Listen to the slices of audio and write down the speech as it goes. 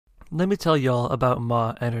let me tell y'all about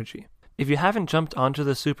Ma Energy. If you haven't jumped onto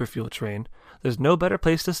the superfuel train, there's no better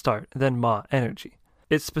place to start than Ma Energy.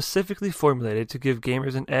 It's specifically formulated to give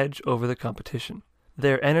gamers an edge over the competition.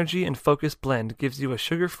 Their energy and focus blend gives you a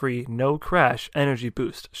sugar-free, no-crash energy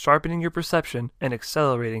boost, sharpening your perception and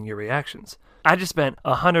accelerating your reactions. I just spent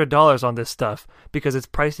 $100 on this stuff because its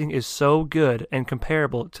pricing is so good and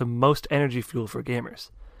comparable to most energy fuel for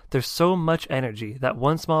gamers. There's so much energy that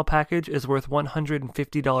one small package is worth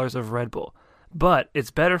 $150 of Red Bull. But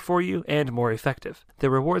it's better for you and more effective. The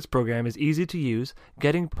rewards program is easy to use,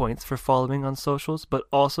 getting points for following on socials, but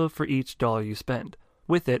also for each dollar you spend.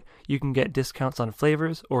 With it, you can get discounts on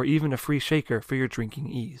flavors or even a free shaker for your drinking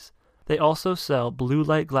ease. They also sell blue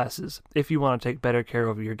light glasses if you want to take better care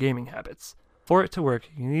of your gaming habits. For it to work,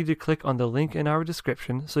 you need to click on the link in our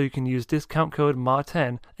description so you can use discount code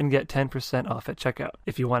MA10 and get 10% off at checkout.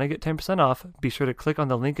 If you want to get 10% off, be sure to click on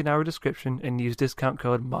the link in our description and use discount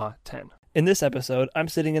code MA10. In this episode, I'm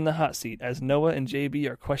sitting in the hot seat as Noah and JB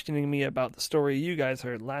are questioning me about the story you guys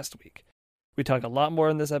heard last week. We talk a lot more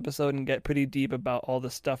in this episode and get pretty deep about all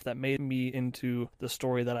the stuff that made me into the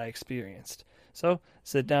story that I experienced. So,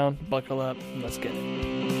 sit down, buckle up, and let's get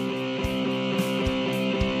it.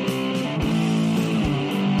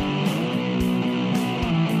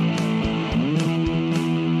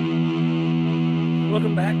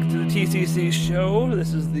 Welcome back to the TCC show.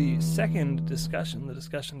 This is the second discussion, the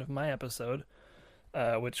discussion of my episode,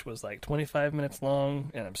 which was like 25 minutes long,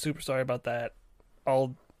 and I'm super sorry about that.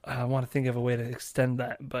 I want to think of a way to extend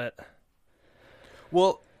that, but...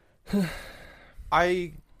 Well,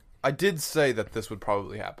 I did say that this would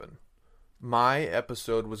probably happen. My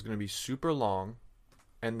episode was going to be super long,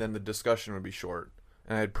 and then the discussion would be short.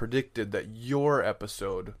 And I had predicted that your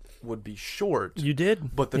episode would be short. You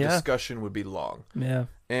did. But the discussion would be long. Yeah.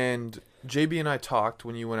 And JB and I talked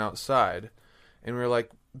when you went outside, and we were like,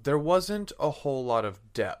 there wasn't a whole lot of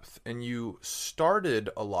depth. And you started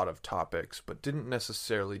a lot of topics, but didn't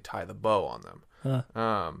necessarily tie the bow on them.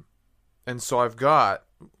 Huh. And so we've got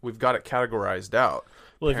it categorized out.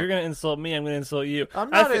 Well, if you're going to insult me, I'm going to insult you.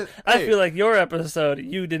 I feel like your episode,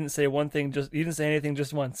 you didn't say you didn't say anything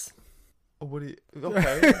just once. What do you...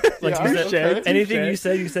 Okay. Like yeah, you said, anything you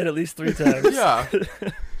said at least 3 times. Yeah.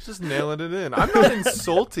 Just nailing it in. I'm not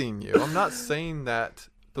insulting you. I'm not saying that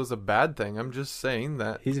was a bad thing. I'm just saying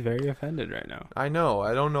that... He's very offended right now. I know.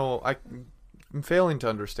 I don't know. I'm failing to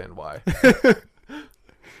understand why.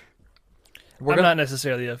 I'm not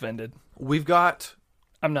necessarily offended.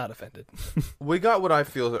 I'm not offended. We got what I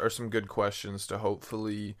feel are some good questions to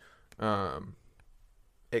hopefully...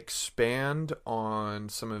 expand on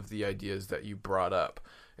some of the ideas that you brought up,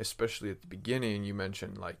 especially at the beginning. You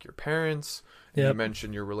mentioned like your parents, you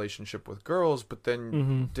mentioned your relationship with girls, but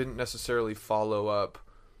then didn't necessarily follow up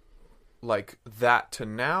like that to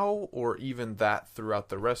now or even that throughout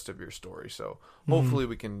the rest of your story. So hopefully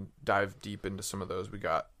we can dive deep into some of those. We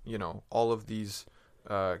got, all of these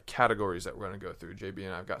categories that we're going to go through. JB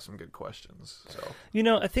and I've got some good questions. So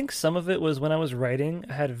I think some of it was when I was writing,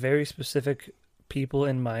 I had very specific people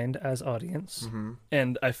in mind as audience,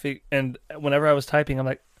 and and whenever I was typing, I'm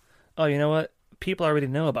like, oh, you know what? People already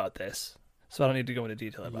know about this, so I don't need to go into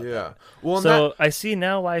detail about that. Yeah. Well, so I see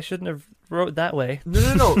now why I shouldn't have wrote that way.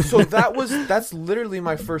 No. So that's literally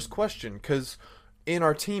my first question, because in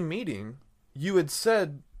our team meeting, you had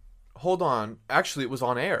said, hold on, actually it was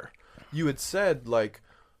on air. You had said like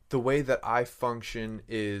the way that I function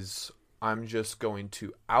is I'm just going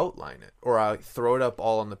to outline it, or I throw it up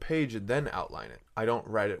all on the page and then outline it. I don't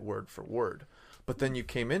write it word for word. But then you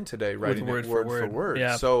came in today writing it word for word.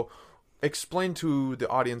 Yeah. So explain to the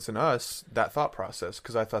audience and us that thought process,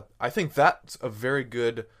 because I think that's a very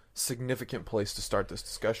good, significant place to start this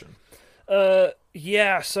discussion.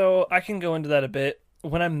 Yeah, so I can go into that a bit.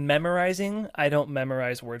 When I'm memorizing, I don't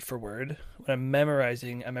memorize word for word. When I'm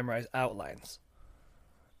memorizing, I memorize outlines.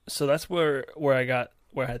 So that's where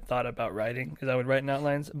I had thought about writing, because I would write in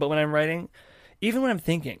outlines. But when I'm writing, even when I'm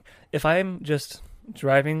thinking, if I'm just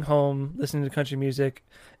driving home, listening to country music,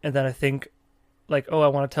 and then I think, like, oh, I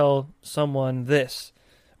want to tell someone this.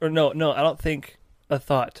 Or no, I don't think a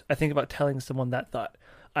thought. I think about telling someone that thought.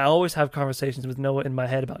 I always have conversations with Noah in my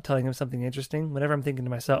head about telling him something interesting whenever I'm thinking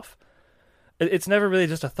to myself. It's never really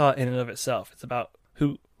just a thought in and of itself. It's about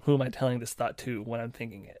who am I telling this thought to when I'm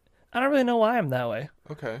thinking it. I don't really know why I'm that way.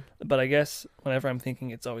 Okay. But I guess whenever I'm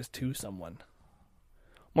thinking, it's always to someone.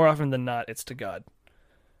 More often than not, it's to God.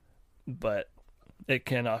 But it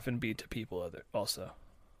can often be to people also.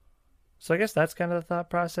 So I guess that's kind of the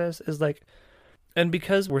thought process, is like, and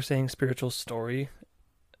because we're saying spiritual story,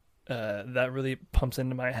 that really pumps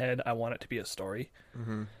into my head. I want it to be a story.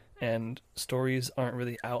 and stories aren't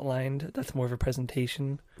really outlined. That's more of a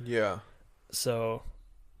presentation. Yeah. So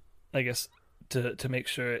I guess to make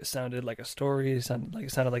sure it sounded like a story, it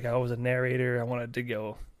sounded like I was a narrator, I wanted to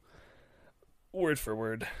go word for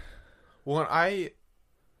word. Well,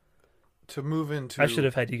 to move into... I should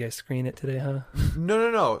have had you guys screen it today, huh?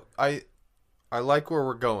 No. I like where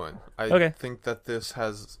we're going. I think that this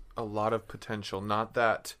has a lot of potential. Not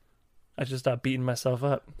that... I should stop beating myself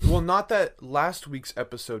up. Well, not that last week's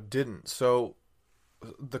episode didn't. So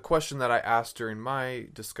the question that I asked during my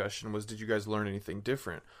discussion was, did you guys learn anything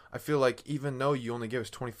different? I feel like even though you only gave us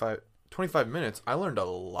 25 minutes, I learned a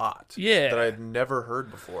lot that I had never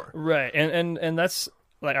heard before. Right. And that's,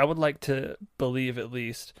 like, I would like to believe, at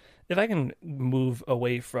least, if I can move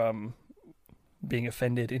away from being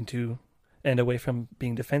offended and away from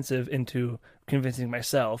being defensive into convincing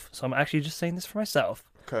myself. So I'm actually just saying this for myself.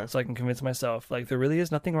 Okay. So I can convince myself, like, there really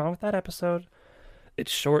is nothing wrong with that episode.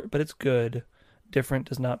 It's short, but it's good. Different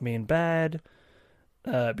does not mean bad.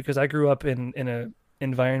 Because I grew up in a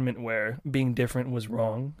environment where being different was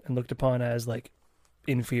wrong and looked upon as, like,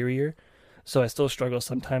 inferior. So I still struggle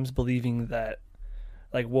sometimes believing that,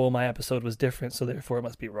 like, well, my episode was different, so therefore it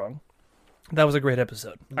must be wrong. That was a great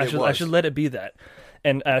episode. I should let it be that.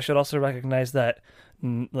 And I should also recognize that,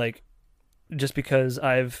 like, just because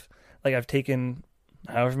I've taken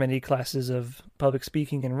however many classes of public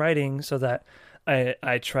speaking and writing, so that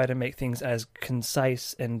I try to make things as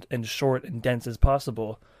concise and short and dense as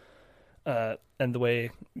possible. And the way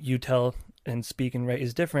you tell and speak and write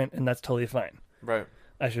is different, and that's totally fine. Right.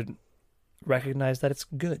 I should recognize that it's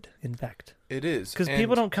good, in fact. It is. Because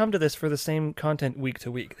people don't come to this for the same content week to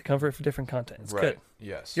week. They come for different content. It's good.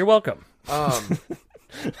 Yes. You're welcome.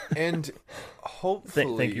 And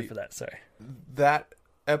hopefully... Thank you for that. Sorry. That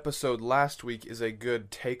episode last week is a good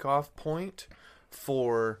takeoff point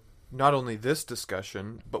for not only this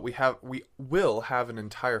discussion, but we will have an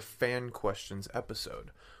entire fan questions episode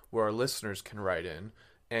where our listeners can write in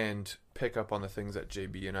and pick up on the things that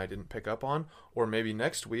JB and I didn't pick up on, or maybe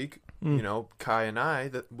next week, Kai and I,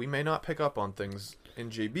 that we may not pick up on things in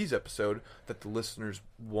JB's episode that the listeners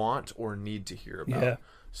want or need to hear about. Yeah.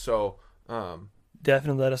 So,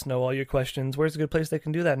 definitely let us know all your questions. Where's a good place they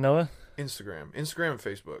can do that, Noah? Instagram and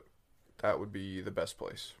Facebook. That would be the best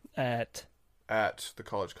place. At the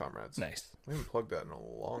College Comrades. Nice. We haven't plugged that in a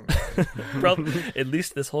long time. Probably at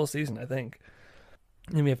least this whole season, I think.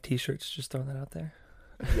 And we have t-shirts, just throwing that out there.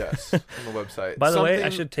 Yes, on the website. By the way, I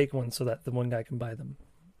should take one so that the one guy can buy them.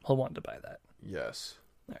 He'll want to buy that. Yes.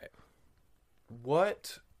 All right.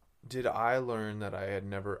 What did I learn that I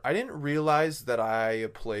didn't realize that I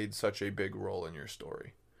played such a big role in your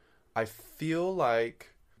story. I feel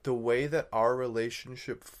like the way that our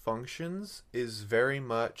relationship functions is very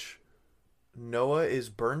much Noah is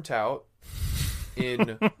burnt out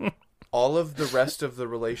in all of the rest of the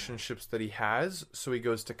relationships that he has, so he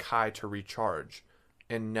goes to Kai to recharge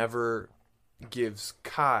and never gives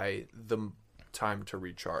Kai the time to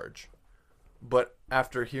recharge. But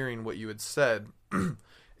after hearing what you had said,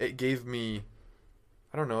 it gave me,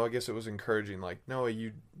 I don't know, I guess it was encouraging. Like, Noah,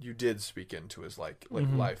 you did speak into his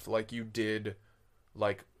life. Like, you did,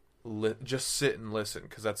 like, just sit and listen,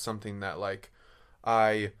 because that's something that, like,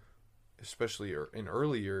 I, especially in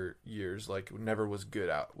earlier years, like, never was good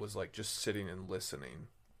at, was, like, just sitting and listening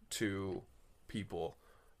to people.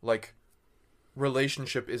 Like,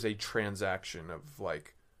 relationship is a transaction of,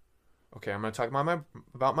 like, okay, I'm going to talk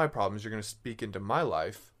about my problems, you're going to speak into my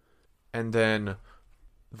life, and then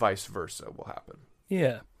vice versa will happen.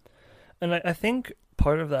 Yeah. And I think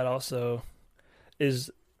part of that also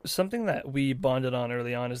is something that we bonded on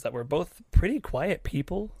early on, is that we're both pretty quiet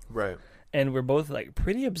people. Right. And we're both, like,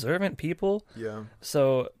 pretty observant people. Yeah.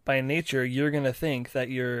 So by nature, you're going to think that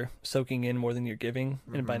you're soaking in more than you're giving.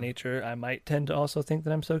 Mm-hmm. And by nature, I might tend to also think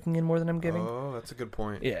that I'm soaking in more than I'm giving. Oh, that's a good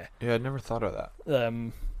point. Yeah. Yeah, I'd never thought of that.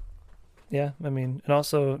 Yeah, I mean, and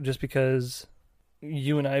also just because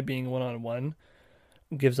you and I being one-on-one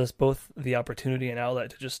gives us both the opportunity and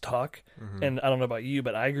outlet to just talk. Mm-hmm. And I don't know about you,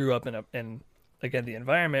 but I grew up in again, the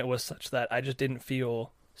environment was such that I just didn't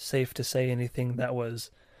feel safe to say anything that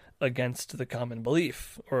was against the common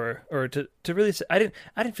belief, or to really say, I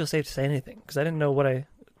didn't feel safe to say anything, because I didn't know what I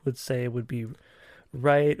would say would be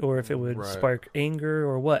right, or if it would spark anger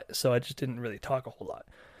or what. So I just didn't really talk a whole lot.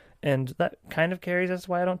 And that kind of carries us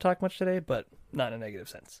why I don't talk much today, but not in a negative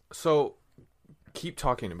sense. So keep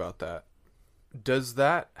talking about that. Does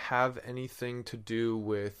that have anything to do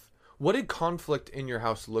with, what did conflict in your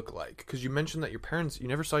house look like? Because you mentioned that you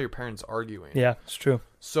never saw your parents arguing. Yeah, it's true.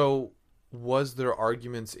 So was there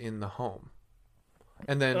arguments in the home?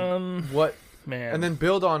 And then what man. And then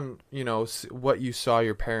build on, what you saw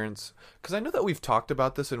your parents, because I know that we've talked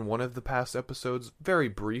about this in one of the past episodes very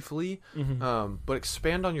briefly, but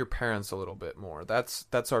expand on your parents a little bit more.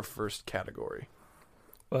 That's our first category.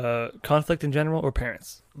 Conflict in general or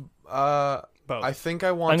parents? Both. I think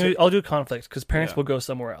I'll do conflict because parents will go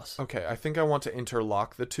somewhere else. Okay, I think I want to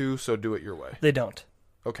interlock the two, so do it your way. They don't.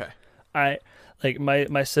 Okay.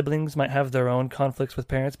 My siblings might have their own conflicts with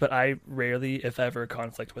parents, but I rarely, if ever,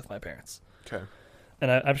 conflict with my parents. Okay. And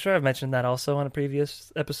I'm sure I've mentioned that also on a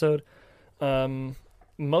previous episode.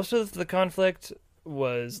 Most of the conflict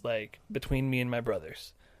was like between me and my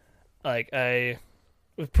brothers. Like I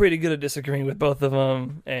was pretty good at disagreeing with both of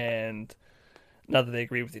them, and not that they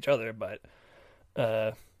agree with each other, but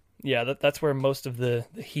that's where most of the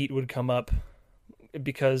heat would come up.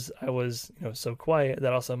 Because I was, so quiet,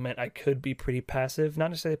 that also meant I could be pretty passive, not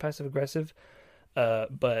necessarily passive aggressive,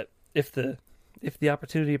 but if the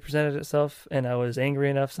opportunity presented itself and I was angry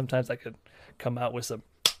enough, sometimes I could come out with some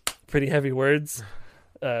pretty heavy words.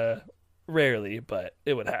 Rarely, but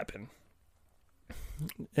it would happen.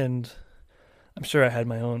 And I'm sure I had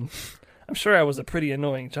my own. I'm sure I was a pretty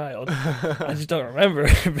annoying child. I just don't remember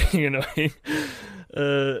being annoying.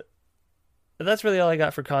 That's really all I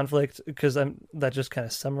got for conflict, because that just kind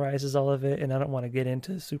of summarizes all of it, and I don't want to get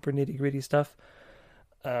into super nitty gritty stuff.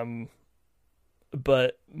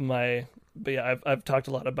 But I've talked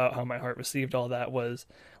a lot about how my heart received all that was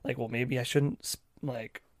like, well, maybe I shouldn't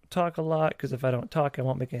talk a lot, because if I don't talk, I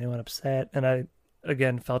won't make anyone upset. And I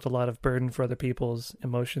again felt a lot of burden for other people's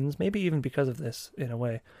emotions, maybe even because of this in a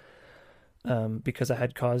way, because I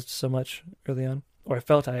had caused so much early on, or I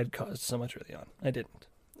felt I had caused so much early on. I didn't,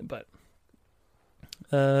 but.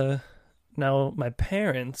 Now my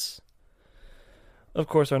parents, of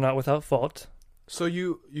course, are not without fault. So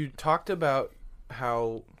you talked about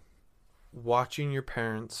how watching your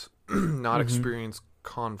parents not experience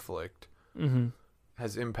conflict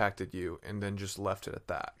has impacted you, and then just left it at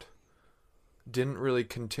that. Didn't really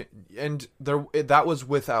continue, and that was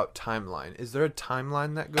without timeline. Is there a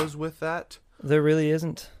timeline that goes with that? There really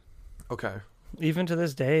isn't. Okay. Even to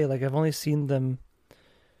this day, I've only seen them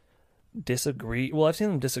disagree. Well, I've seen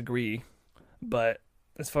them disagree, but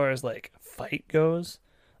as far as fight goes,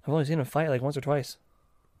 I've only seen them fight once or twice.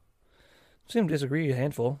 I've seen them disagree a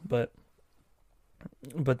handful, but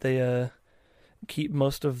they keep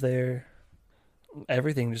most of their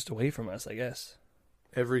everything just away from us, I guess.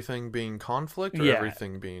 Everything being conflict, or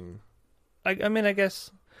everything being... I mean, I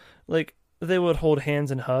guess they would hold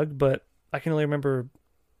hands and hug, but I can only remember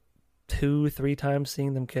 2-3 times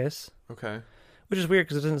seeing them kiss. Okay. Which is weird,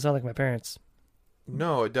 because it doesn't sound like my parents.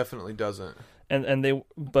 No, it definitely doesn't. And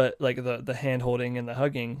the hand holding and the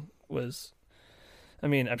hugging was, I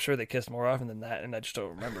mean, I'm sure they kissed more often than that, and I just don't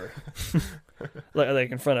remember.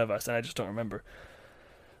 like in front of us, and I just don't remember.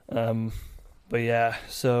 But yeah,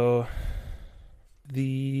 so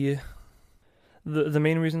the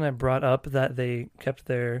main reason I brought up that they kept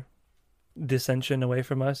their dissension away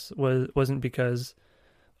from us wasn't because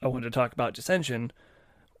I wanted to talk about dissension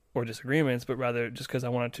or disagreements, but rather just because I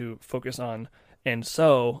wanted to focus on, and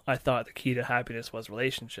so I thought the key to happiness was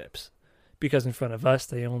relationships, because in front of us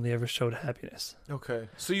they only ever showed happiness. Okay,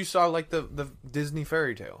 so you saw the Disney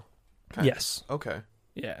fairy tale. Yes. Okay.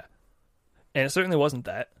 Yeah, and it certainly wasn't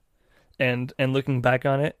that. And looking back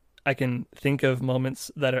on it, I can think of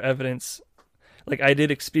moments that are evidence. I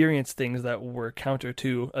did experience things that were counter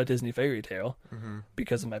to a Disney fairy tale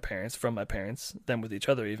because of my parents, from my parents, them with each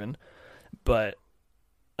other even, but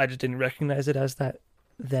I just didn't recognize it as that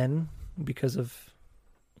then because of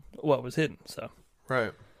what was hidden. So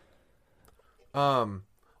right.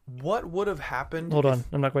 What would have happened? Hold on,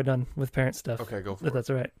 I'm not quite done with parent stuff. Okay, go for it. That's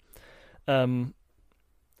all right.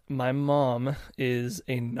 My mom is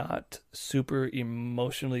a not super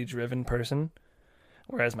emotionally driven person,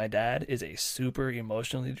 whereas my dad is a super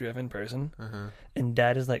emotionally driven person, and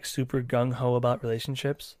dad is super gung ho about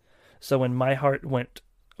relationships. So when my heart went,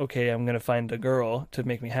 okay, I'm going to find a girl to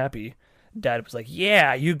make me happy, dad was like,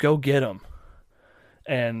 yeah, you go get him.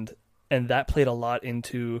 And that played a lot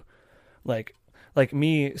into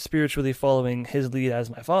me spiritually following his lead as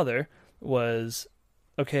my father was,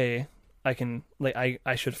 okay, I can,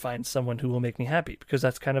 I should find someone who will make me happy, because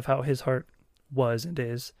that's kind of how his heart was and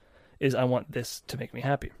is I want this to make me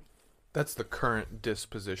happy. That's the current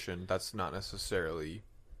disposition. That's not necessarily,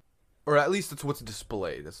 or at least it's what's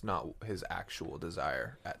displayed. It's not his actual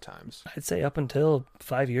desire at times. I'd say up until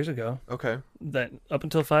 5 years ago. Okay. That up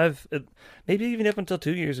until 5, maybe even up until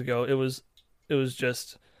 2 years ago, it was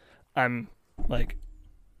just, I'm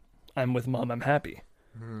with mom, I'm happy.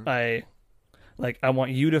 I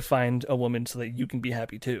want you to find a woman so that you can be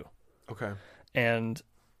happy too. Okay. and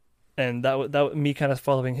me kind of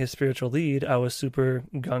following his spiritual lead. I was super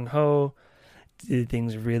gung ho, did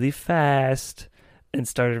things really fast, and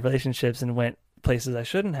started relationships and went places I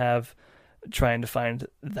shouldn't have, trying to find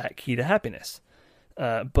that key to happiness.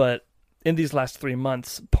 But in these last 3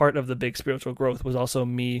 months, part of the big spiritual growth was also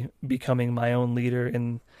me becoming my own leader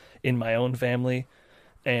in my own family,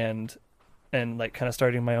 and like kind of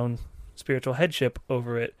starting my own spiritual headship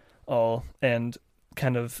over it all, and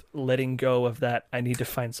kind of letting go of that I need to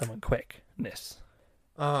find someone quickness.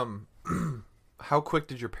 How quick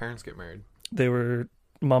did your parents get married?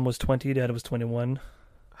 Mom was 20, dad was 21.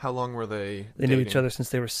 How long were they They knew each other since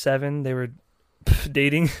they were 7. They were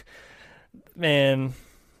dating. Man,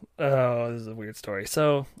 oh, this is a weird story.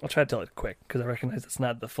 So I'll try to tell it quick because I recognize it's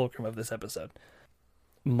not the fulcrum of this episode.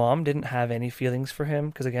 Mom didn't have any feelings for him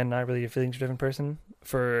because, again, not really a feelings-driven person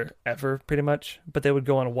forever, pretty much. But they would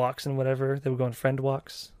go on walks and whatever. They would go on friend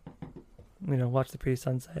walks, watch the pretty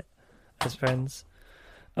sunset as friends,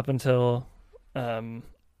 up until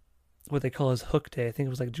what they call his hook day. I think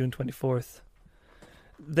it was like June 24th.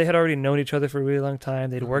 They had already known each other for a really long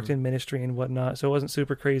time. They'd worked in ministry and whatnot, so it wasn't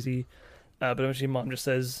super crazy. But eventually, Mom just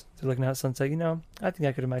says, they're looking out at sunset, I think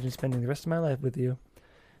I could imagine spending the rest of my life with you.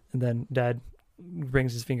 And then Dad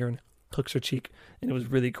brings his finger and hooks her cheek, and it was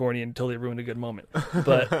really corny and totally ruined a good moment.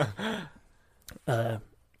 But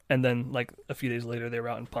and then like a few days later, they were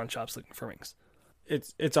out in pawn shops looking for rings.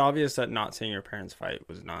 It's obvious that not seeing your parents fight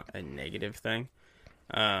was not a negative thing.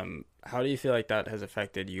 How do you feel like that has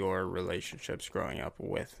affected your relationships growing up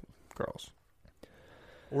with girls,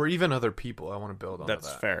 or even other people? I want to build on that.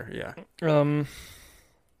 That's fair. Yeah.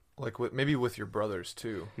 Like maybe with your brothers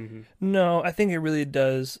too. Mm-hmm. No, I think it really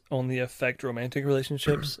does only affect romantic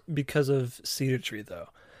relationships because of Cedar Tree, though.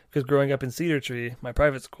 Because growing up in Cedar Tree, my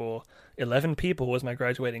private school, 11 people was my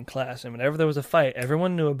graduating class, and whenever there was a fight,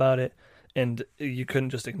 everyone knew about it, and you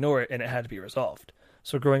couldn't just ignore it, and it had to be resolved.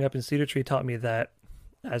 So growing up in Cedar Tree taught me that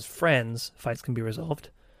as friends, fights can be resolved.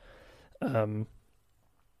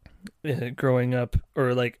 Growing up,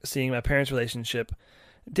 or like seeing my parents' relationship,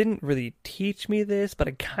 didn't really teach me this, but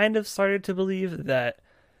I kind of started to believe that,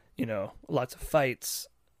 lots of fights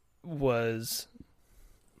was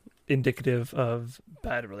indicative of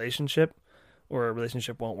bad relationship, or a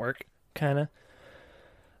relationship won't work, kind of.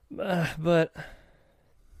 But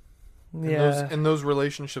yeah. And those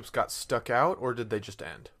relationships got stuck out, or did they just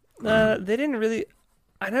end? They didn't really.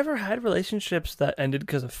 I never had relationships that ended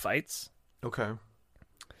because of fights. Okay.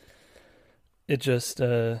 It just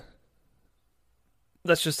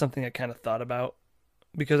that's just something I kind of thought about,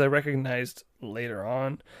 because I recognized later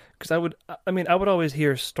on, because I would always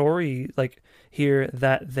hear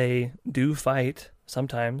that they do fight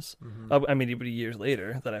sometimes. Mm-hmm. It would be years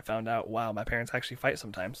later that I found out, wow, my parents actually fight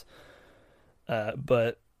sometimes.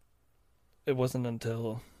 But it wasn't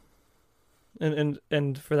until,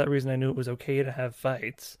 and for that reason I knew it was okay to have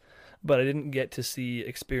fights, but I didn't get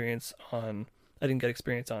experience on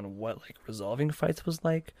what like resolving fights was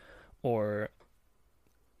like, or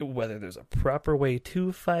whether there's a proper way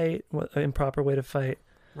to fight, an improper way to fight.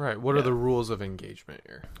 Right. What are the rules of engagement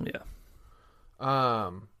here? Yeah.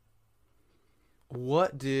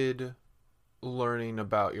 What did learning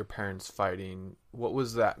about your parents fighting, what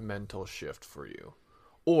was that mental shift for you?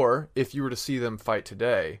 Or if you were to see them fight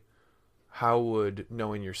today,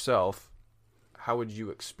 knowing yourself, how would you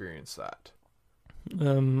experience that?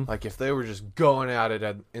 Like if they were just going at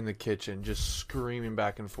it in the kitchen, just screaming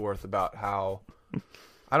back and forth about how,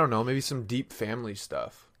 I don't know, maybe some deep family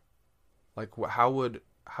stuff. Like how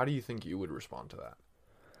do you think you would respond to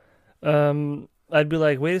that? I'd be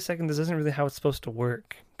like, wait a second, this isn't really how it's supposed to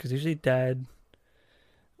work. Because usually Dad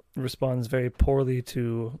responds very poorly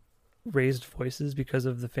to raised voices because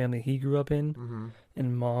of the family he grew up in. Mm-hmm.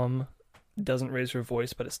 And Mom doesn't raise her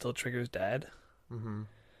voice, but it still triggers Dad.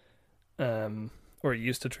 Mm-hmm. Or it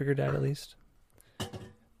used to trigger Dad, at least.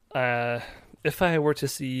 If I were to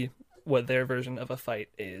see what their version of a fight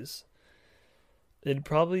is, it'd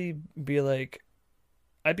probably be like,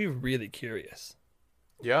 I'd be really curious.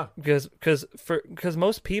 Yeah. Because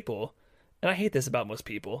most people, and I hate this about most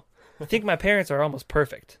people, think my parents are almost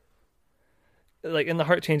perfect. Like in the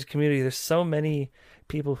heart change community, there's so many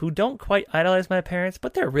people who don't quite idolize my parents,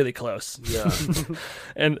 but they're really close. Yeah.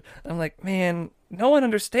 And I'm like, man, no one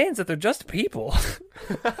understands that they're just people.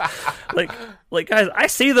 like guys, I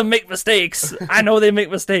see them make mistakes. I know they make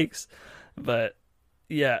mistakes, but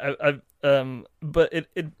yeah, but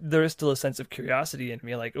there is still a sense of curiosity in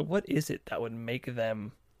me. Like, what is it that would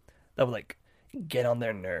like get on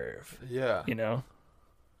their nerve? Yeah.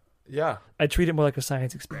 Yeah. I treat it more like a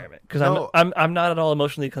science experiment because I'm not at all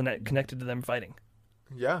emotionally connected to them fighting.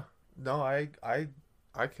 Yeah. No, I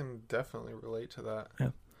can definitely relate to that. Yeah.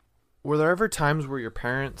 Were there ever times where your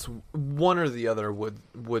parents, one or the other, would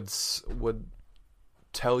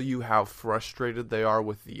tell you how frustrated they are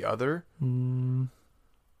with the other? Mm.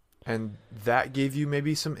 And that gave you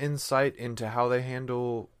maybe some insight into how they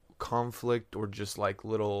handle conflict or just like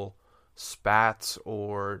little spats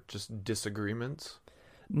or just disagreements?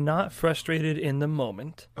 Not frustrated in the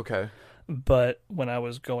moment. Okay. But when I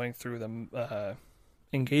was going through the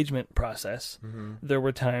engagement process, there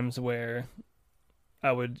were times where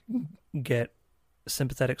I would get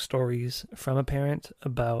sympathetic stories from a parent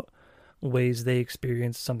about ways they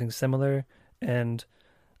experienced something similar and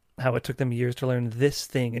how it took them years to learn this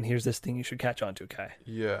thing, and here's this thing you should catch on to, Kai.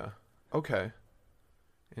 Yeah. Okay.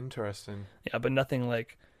 Interesting. Yeah, but nothing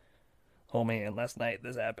like, oh man, last night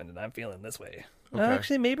this happened and I'm feeling this way. Okay.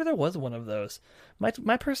 Actually, maybe there was one of those.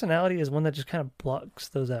 My personality is one that just kind of blocks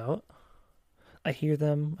those out. I hear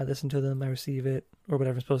them, I listen to them, I receive it, or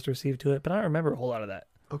whatever I'm supposed to receive to it, but I don't remember a whole lot of that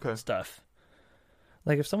stuff.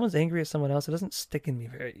 Like, if someone's angry at someone else, it doesn't stick in me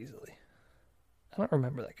very easily. I don't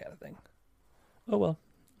remember that kind of thing. Oh, well.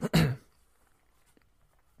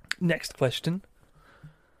 Next question.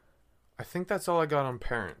 I think that's all I got on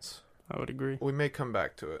parents. I would agree. We may come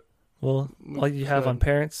back to it. Well, all you have on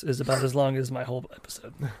parents is about as long as my whole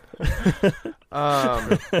episode.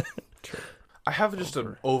 I have just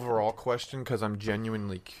an overall question because I'm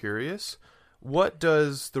genuinely curious. What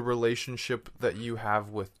does the relationship that you have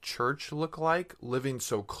with church look like, living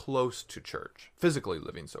so close to church? Physically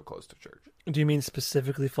living so close to church. Do you mean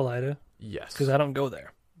specifically Philida? Yes. Because I don't go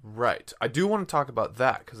there. Right. I do want to talk about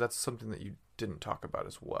that because that's something that you didn't talk about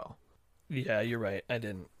as well. Yeah, you're right. I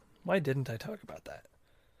didn't. Why didn't I talk about that?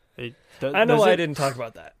 I know why I didn't talk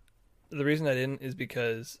about that. The reason I didn't is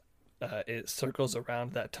because it circles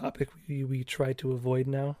around that topic we try to avoid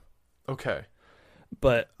now. Okay.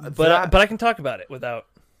 But I can talk about it without.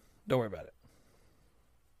 Don't worry about it.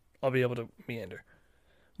 I'll be able to meander.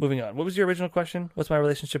 Moving on. What was your original question? What's my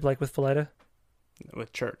relationship like with Philida?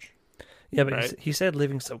 With church. Yeah, but right? he said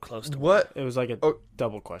living so close to what? It was like a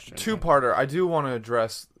double question. Two-parter. I do want to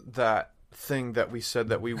address that thing that we said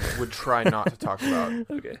that we would try not to talk about.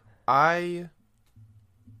 Okay. I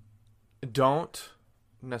don't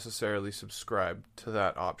necessarily subscribe to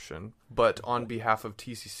that option, but on behalf of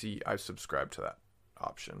TCC, I subscribe to that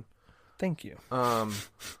option. Thank you.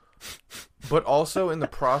 But also in the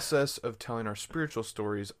process of telling our spiritual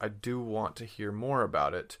stories, I do want to hear more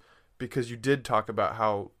about it because you did talk about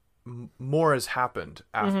how more has happened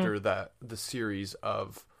after the series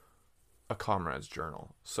of a Comrades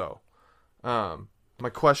journal. So, my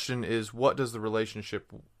question is, what does the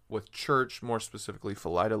relationship with church, more specifically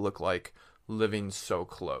Philida, look like living so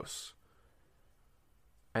close?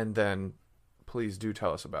 And then please do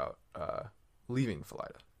tell us about leaving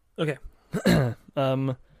Philida. Okay.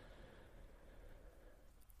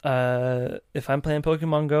 If I'm playing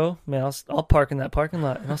Pokemon Go, man, I'll park in that parking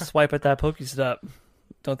lot and I'll swipe at that Pokestop.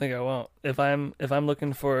 Don't think I won't. If I'm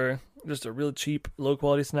looking for just a real cheap, low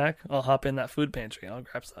quality snack, I'll hop in that food pantry. I'll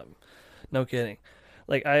grab something. No kidding.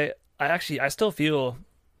 Like I still feel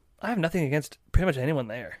I have nothing against pretty much anyone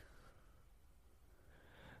there.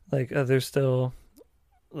 Like there's still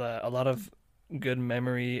a lot of good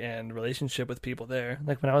memory and relationship with people there.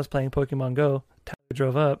 Like when I was playing Pokemon Go, Tyler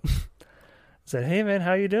drove up, said, "Hey man,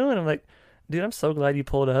 how you doing?" I'm like, "Dude, I'm so glad you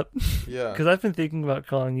pulled up." Yeah. Because I've been thinking about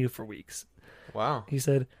calling you for weeks. Wow. He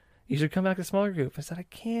said, "You should come back to smaller group." I said, "I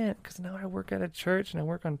can't because now I work at a church and I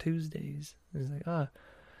work on Tuesdays." And he's like,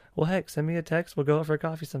 well, heck, send me a text. We'll go out for a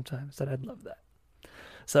coffee sometime. I said, "I'd love that."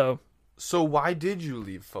 So why did you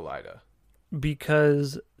leave Philida?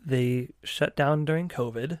 Because they shut down during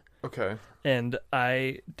COVID. Okay. And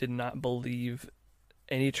I did not believe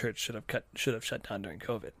any church should have shut down during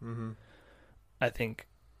COVID. Mm-hmm. I think,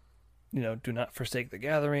 do not forsake the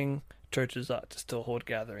gathering. Churches ought to still hold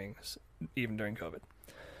gatherings even during COVID.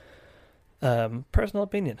 Personal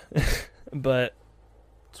opinion, but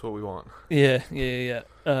that's what we want. Yeah.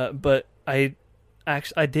 But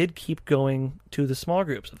I did keep going to the small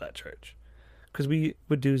groups of that church because we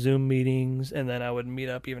would do Zoom meetings, and then I would meet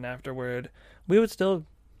up even afterward. We would still,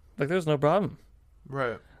 like, there was no problem.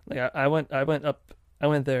 Right. Like I went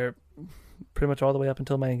there pretty much all the way up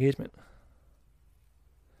until my engagement.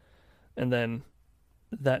 And then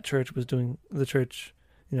that church was doing the church,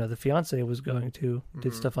 the fiance was going to,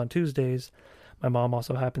 did stuff on Tuesdays. My mom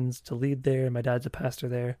also happens to lead there. My dad's a pastor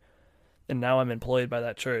there. And now I'm employed by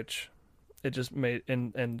that church. It just made,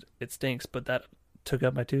 and it stinks, but that took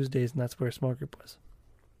up my Tuesdays, and that's where a small group was.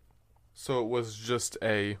 So it was just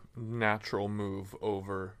a natural move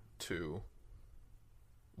over to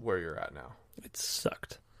where you're at now. It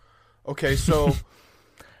sucked. Okay, so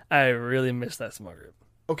I really miss that small group.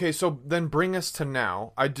 Okay, so then bring us to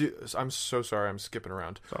now. I'm so sorry, I'm skipping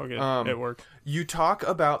around. It's all good. It worked. You talk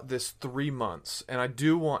about this 3 months, and I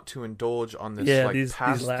do want to indulge on this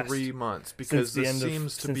past 3 months because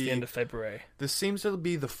since the end of February. This seems to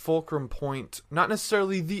be the fulcrum point, not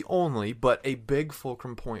necessarily the only, but a big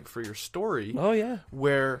fulcrum point for your story. Oh yeah,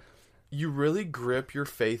 where you really grip your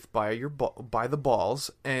faith by the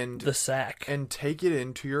balls and the sack and take it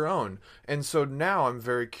into your own. And so now I'm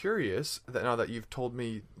very curious that now that you've told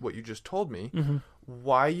me what you just told me,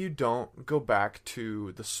 why you don't go back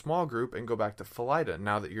to the small group and go back to Philida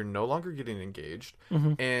now that you're no longer getting engaged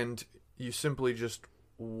and you simply just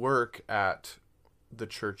work at the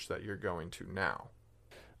church that you're going to now.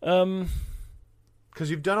 Because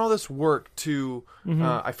you've done all this work to,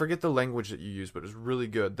 I forget the language that you use, but it's really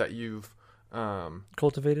good that you've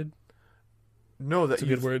cultivated. No, that's a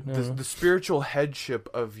good word. The spiritual headship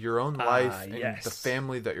of your own life and the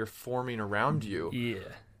family that you're forming around you. Yeah.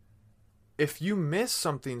 If you miss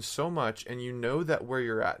something so much and you know that where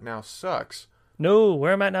you're at now sucks. No,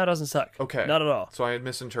 where I'm at now doesn't suck. Okay. Not at all. So I had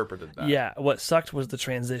misinterpreted that. Yeah, what sucked was the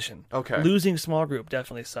transition. Okay. Losing small group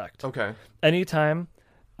definitely sucked. Okay. Anytime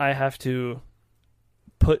I have to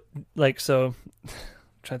put, so I'm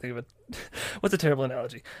trying to think of it. What's a terrible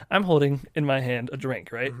analogy? I'm holding in my hand a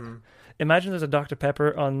drink, right? Imagine there's a Dr.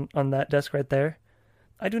 Pepper on that desk right there.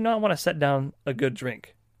 I do not want to set down a good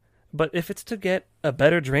drink. But if it's to get a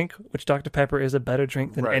better drink, which Dr. Pepper is a better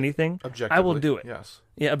drink than anything, I will do it. Yes.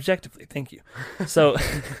 Yeah, objectively. Thank you. So,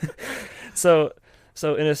 so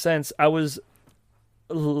in a sense, I was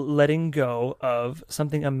letting go of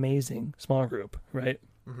something amazing, small group, right?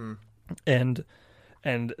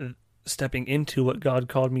 And stepping into what God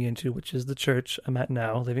called me into, which is the church I'm at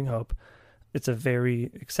now, Living Hope. It's a very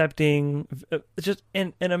accepting, it's just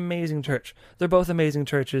an amazing church. They're both amazing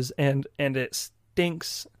churches, and it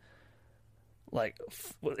stinks. Like,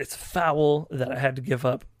 it's foul that I had to give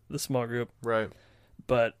up the small group. Right.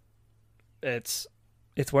 But it's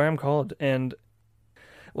where I'm called, and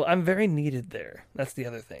well, I'm very needed there. That's the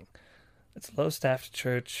other thing. It's a low-staffed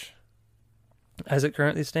church as it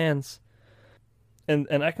currently stands.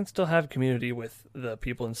 And I can still have community with the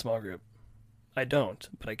people in small group. I don't,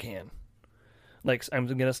 but I can. Like, I'm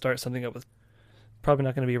going to start something up with, probably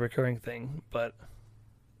not going to be a recurring thing, but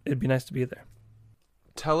it'd be nice to be there.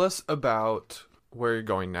 Tell us about where you're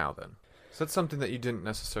going now, then. So that's something that you didn't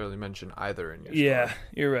necessarily mention either in your story. Yeah,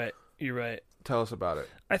 you're right. Tell us about it.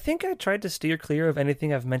 I think I tried to steer clear of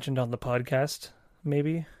anything I've mentioned on the podcast,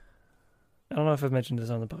 maybe. I don't know if I've mentioned this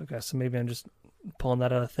on the podcast, so maybe I'm just pulling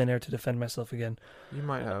that out of thin air to defend myself again. You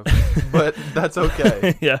might have, but that's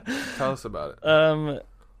okay. Yeah. Tell us about it.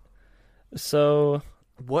 So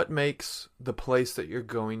what makes the place that you're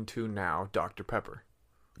going to now Dr. Pepper?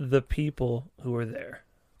 The people who are there.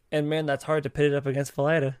 And man, that's hard to pit it up against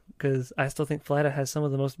Philida, because I still think Philida has some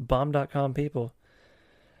of the most bomb.com people.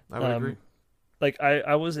 I would agree. Like,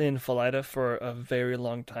 I was in Philida for a very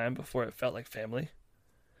long time before it felt like family.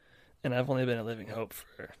 And I've only been at Living Hope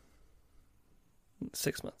for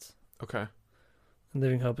 6 months. Okay. And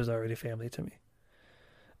Living Hope is already family to me.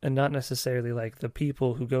 And not necessarily like the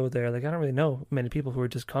people who go there. Like, I don't really know many people who are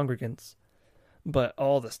just congregants. But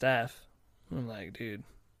all the staff, I'm like, dude,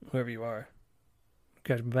 whoever you are,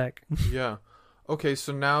 got me back. Yeah. Okay,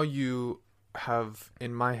 so now you have,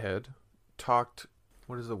 in my head, talked,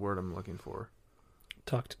 what is the word I'm looking for?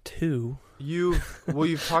 Talked to. You've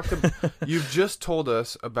just told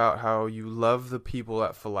us about how you love the people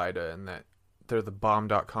at Philida and that they're the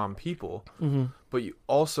bomb.com people. Mm-hmm. But you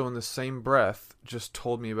also, in the same breath, just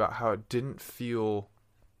told me about how it didn't feel,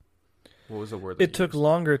 what was the word that it took used?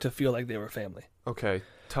 Longer to feel like they were family. Okay,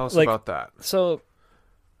 tell us about that. So,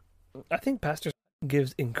 I think Pastor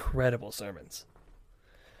gives incredible sermons.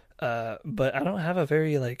 But I don't have a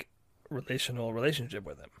very, relationship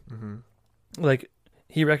with him. Mm-hmm. Like,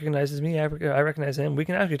 he recognizes me, I recognize him. We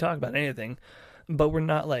can actually talk about anything, but we're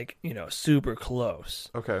not, super close.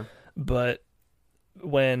 Okay. But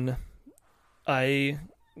when I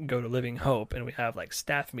go to Living Hope and we have,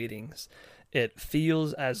 staff meetings, it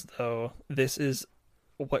feels as though this is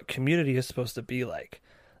what community is supposed to be like.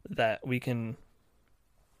 That we can,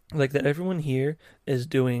 that everyone here is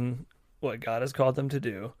doing what God has called them to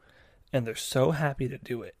do, and they're so happy to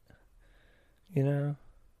do it. You know?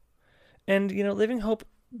 And, Living Hope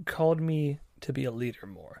called me to be a leader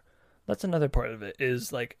more. That's another part of it,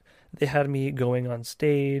 is, they had me going on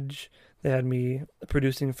stage, they had me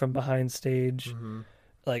producing from behind stage,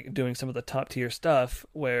 doing some of the top-tier stuff,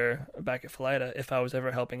 where, back at Philida, if I was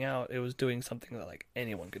ever helping out, it was doing something that,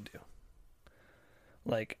 anyone could do.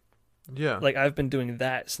 Yeah. Like, I've been doing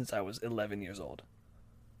that since I was 11 years old.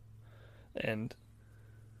 And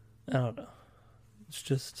I don't know. It's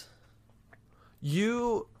just...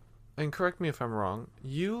 You, and correct me if I'm wrong,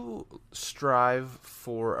 you strive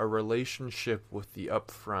for a relationship with the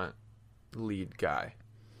upfront lead guy.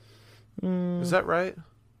 Is that right?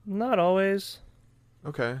 Not always.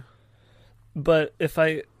 Okay. But if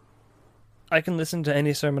I can listen to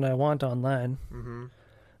any sermon I want online, Mm-hmm.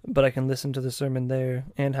 but I can listen to the sermon there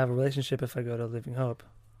and have a relationship if I go to Living Hope.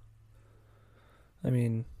 I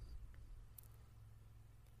mean,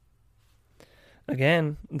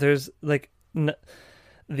 again, there's like,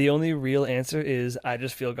 the only real answer is I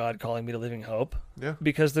just feel God calling me to Living Hope. Yeah.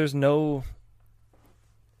 Because there's no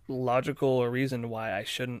logical or reason why I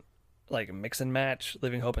shouldn't like mix and match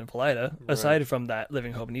Living Hope and Polida, aside from that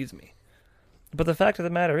Living Hope needs me. But the fact of the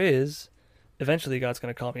matter is, eventually God's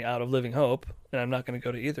going to call me out of Living Hope, and I'm not going to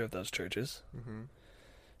go to either of those churches. Mm-hmm.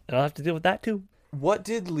 And I'll have to deal with that too. What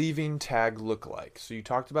did leaving Tag look like? So you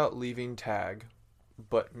talked about leaving Tag,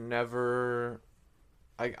 but never...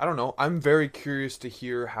 I don't know. I'm very curious to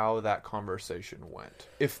hear how that conversation went,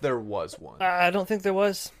 if there was one. I don't think there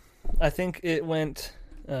was. I think it went...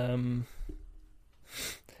 it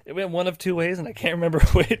went one of two ways, and I can't remember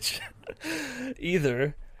which.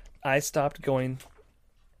 Either I stopped going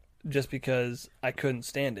just because I couldn't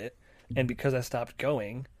stand it, and because I stopped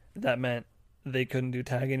going, that meant they couldn't do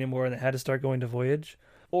Tag anymore and they had to start going to Voyage,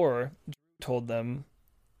 or told them,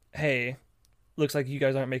 hey, looks like you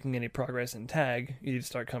guys aren't making any progress in Tag, you need to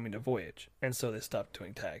start coming to Voyage, and so they stopped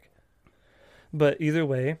doing Tag. But either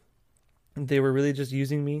way, they were really just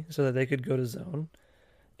using me so that they could go to Zone,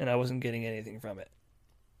 and I wasn't getting anything from it.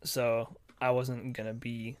 So I wasn't going to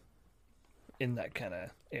be in that kind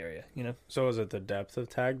of area, you know? So was it the depth of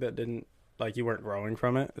Tag that didn't, like, you weren't growing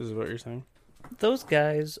from it, is what you're saying? Those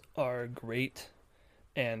guys are great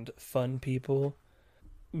and fun people.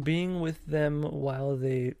 Being with them while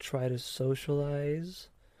they try to socialize,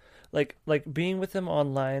 like being with them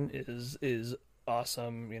online is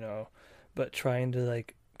awesome, you know, but trying to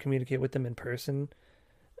like communicate with them in person,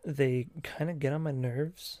 they kind of get on my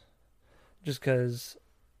nerves, just because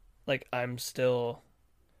like I'm still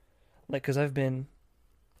like, because I've been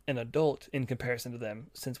an adult in comparison to them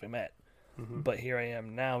since we met. Mm-hmm. But here I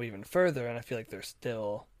am now even further, and I feel like they're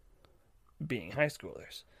still being high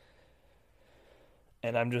schoolers.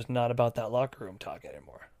 And I'm just not about that locker room talk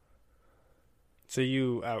anymore. So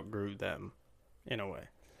you outgrew them, in a way?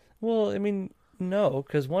 Well, I mean, no,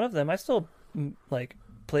 because one of them I still, like,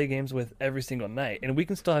 play games with every single night, and we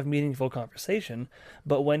can still have meaningful conversation,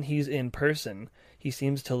 but when he's in person, he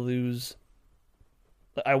seems to lose...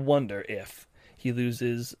 I wonder if he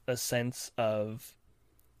loses a sense of,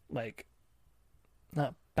 like,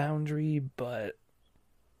 not boundary, but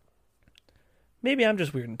maybe I'm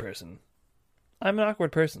just weird in person. I'm an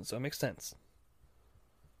awkward person, so it makes sense.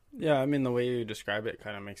 Yeah, I mean, the way you describe it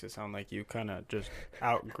kind of makes it sound like you kind of just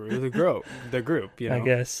outgrew the group, you know? I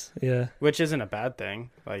guess, yeah. Which isn't a bad thing.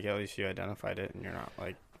 Like, at least you identified it, and you're not,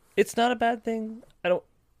 like... It's not a bad thing.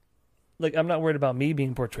 I'm not worried about me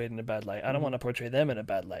being portrayed in a bad light. I don't want to portray them in a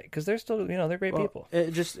bad light, because they're still, you know, they're great people.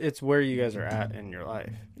 It's where you guys are at in your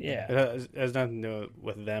life. Yeah. It has nothing to do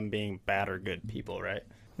with them being bad or good people, right?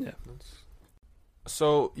 Yeah.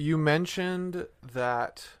 So you mentioned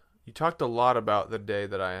that you talked a lot about the day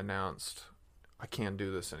that I announced I can't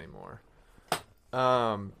do this anymore.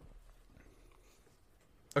 A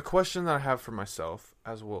question that I have for myself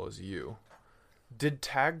as well as you. Did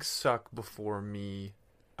Tag suck before me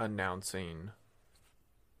announcing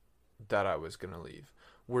that I was going to leave?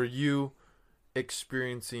 Were you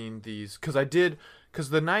experiencing these?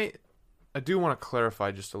 Because the night, I do want to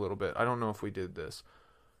clarify just a little bit. I don't know if we did this.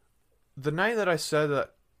 The night that I said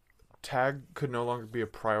that Tag could no longer be a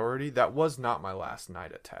priority, that was not my last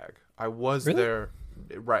night at Tag. I was really? there,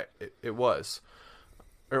 right? It was,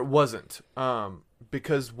 or it wasn't.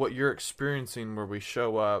 Because what you're experiencing, where we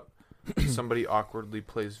show up, somebody awkwardly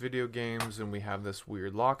plays video games, and we have this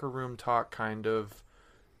weird locker room talk, kind of,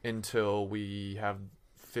 until we have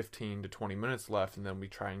 15 to 20 minutes left, and then we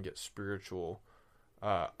try and get spiritual.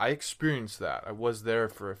 I experienced that. I was there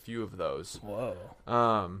for a few of those.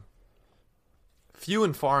 Whoa. Few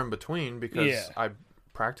and far in between, because I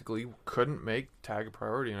practically couldn't make Tag a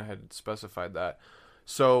priority, and I had specified that.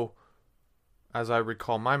 So, as I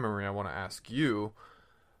recall my memory, I want to ask you,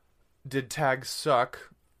 did Tag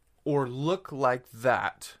suck or look like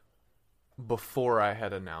that before I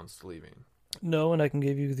had announced leaving? No, and I can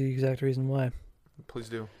give you the exact reason why. Please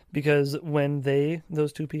do. Because when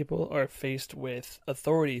those two people, are faced with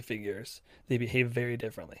authority figures, they behave very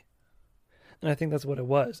differently. And I think that's what it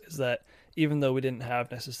was, is that even though we didn't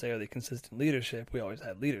have necessarily consistent leadership, we always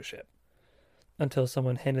had leadership. Until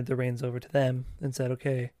someone handed the reins over to them and said,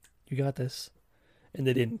 okay, you got this. And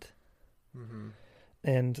they didn't. Mm-hmm.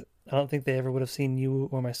 And I don't think they ever would have seen you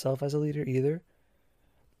or myself as a leader either.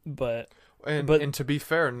 And to be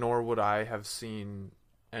fair, nor would I have seen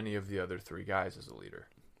any of the other three guys as a leader.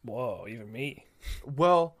 Whoa, even me.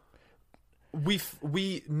 Well,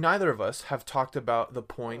 we neither of us have talked about the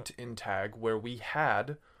point in tag where we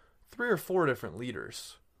had 3 or 4 different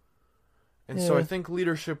leaders. And so I think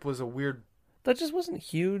leadership was a weird... That just wasn't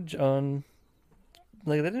huge on...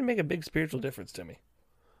 Like, that didn't make a big spiritual difference to me.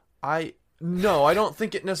 No, I don't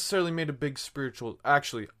think it necessarily made a big spiritual...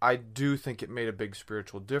 Actually, I do think it made a big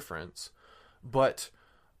spiritual difference. But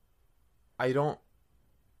I don't...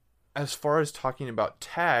 As far as talking about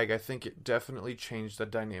tag, I think it definitely changed the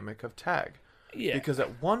dynamic of tag. Yeah. Because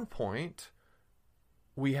at one point,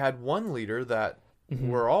 we had one leader that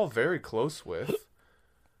we're all very close with.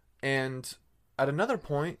 And at another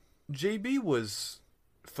point, JB was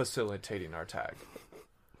facilitating our tag.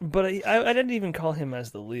 But I didn't even call him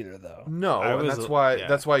as the leader, though. No, and that's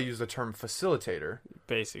why I use the term facilitator.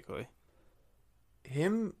 Basically.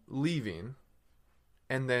 Him leaving,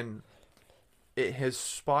 and then his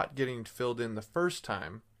spot getting filled in the first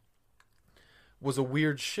time was a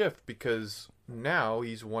weird shift because now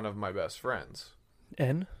he's one of my best friends.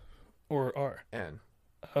 N or R? N.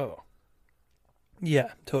 Oh.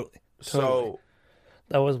 Yeah, totally. So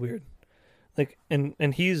that was weird. Like,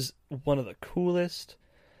 and he's one of the coolest,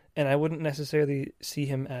 and I wouldn't necessarily see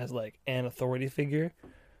him as like an authority figure.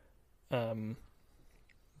 You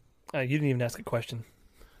didn't even ask a question.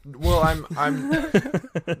 Well, I'm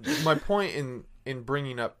my point in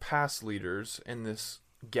bringing up past leaders and this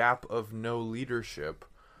gap of no leadership,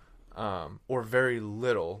 or very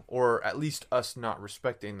little, or at least us not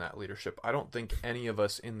respecting that leadership. I don't think any of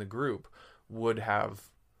us in the group would have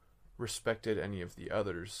respected any of the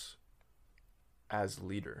others as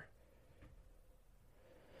leader,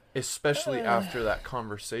 especially after that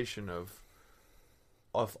conversation of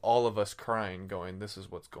all of us crying, going, "This is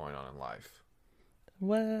what's going on in life."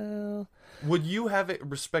 Well, would you have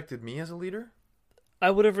respected me as a leader? I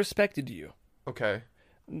would have respected you. Okay.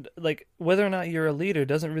 Like, whether or not you're a leader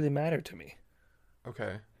doesn't really matter to me.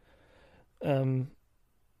 Okay.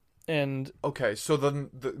 And okay, so then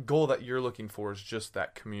the goal that you're looking for is just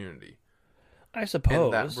that community. I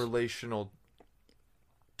suppose. And that relational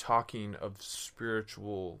talking of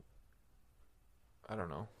spiritual, I don't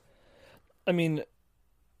know. I mean,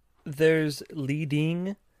 there's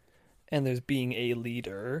leading and there's being a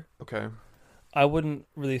leader. Okay. I wouldn't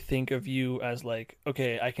really think of you as like,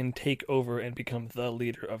 okay, I can take over and become the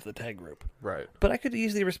leader of the tag group. Right. But I could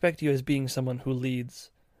easily respect you as being someone who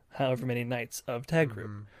leads however many nights of tag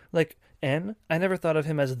group. Like, N, I never thought of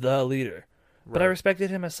him as the leader. Right. But I respected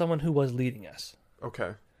him as someone who was leading us.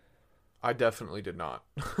 Okay. I definitely did not.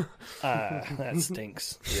 That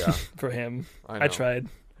stinks. Yeah. For him. I tried.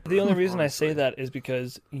 The only reason I say that is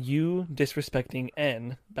because you disrespecting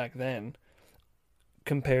N back then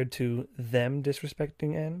compared to them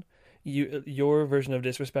disrespecting N, your version of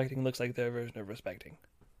disrespecting looks like their version of respecting.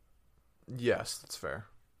 Yes, that's fair.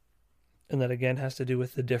 And that again has to do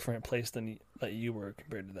with the different place that you were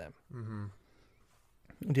compared to them. Mm-hmm.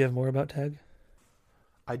 Do you have more about tag?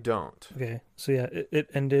 I don't. Okay, so yeah, it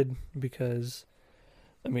ended because,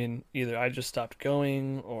 I mean, either I just stopped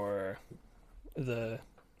going or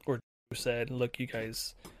said, look, you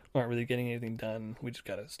guys aren't really getting anything done. We just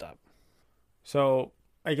gotta stop. So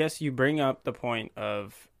I guess you bring up the point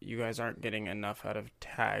of you guys aren't getting enough out of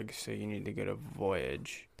tag, so you need to go to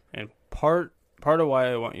Voyage. And part of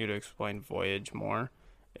why I want you to explain Voyage more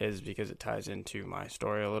is because it ties into my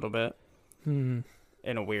story a little bit. In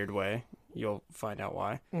a weird way. You'll find out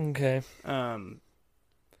why. Okay.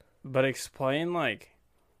 But explain like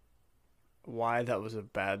why that was a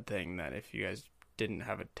bad thing, that if you guys didn't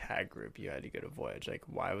have a tag group you had to go to Voyage. Like,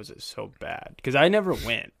 why was it so bad? Because I never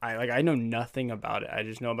went. I know nothing about it. I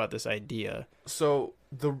just know about this idea. So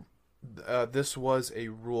this was a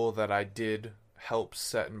rule that I did help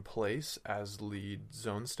set in place as lead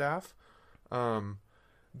zone staff.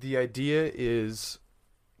 The idea is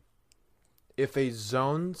if a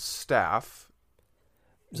zone staff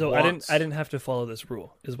So I didn't have to follow this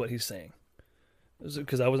rule, is what he's saying.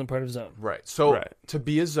 Because I wasn't part of zone. Right. So to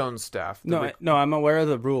be a zone staff... No, I'm aware of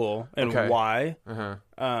the rule and why. Uh-huh.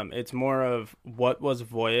 It's more of what was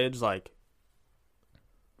Voyage like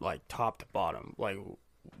top to bottom. Like,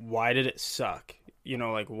 why did it suck? You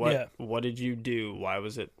know, like what did you do? Why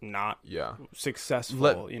was it not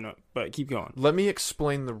successful? But keep going. Let me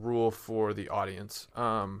explain the rule for the audience.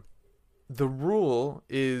 the rule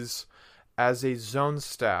is, as a zone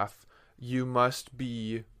staff, you must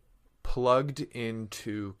be plugged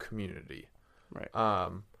into community.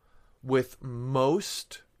 Right. With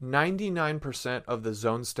most 99% of the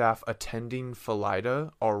zone staff attending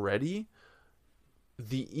Philida already,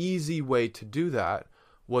 the easy way to do that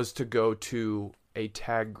was to go to a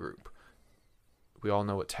tag group. We all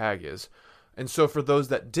know what tag is. And so for those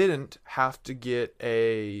that didn't have to get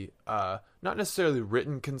a, not necessarily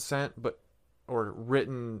written consent, or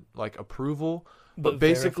written like approval, but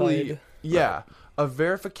basically, verified. yeah, Right. a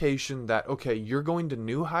verification that, okay, you're going to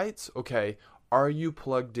New Heights. Okay. Are you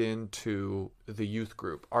plugged into the youth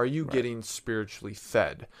group? Are you Right. getting spiritually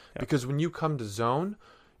fed? Yeah. Because when you come to zone,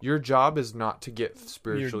 your job is not to get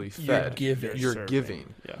spiritually fed. giving. You're serving.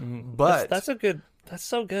 giving. Yeah. But that's so good.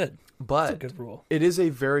 That's a but good rule. it is a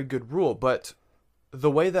very good rule. But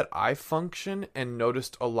the way that I function and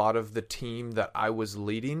noticed a lot of the team that I was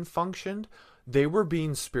leading functioned, they were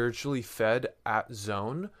being spiritually fed at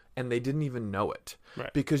zone and they didn't even know it.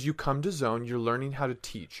 Right. Because you come to zone, you're learning how to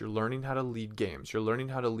teach, you're learning how to lead games, you're learning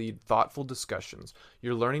how to lead thoughtful discussions,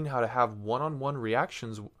 you're learning how to have one-on-one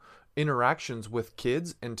interactions with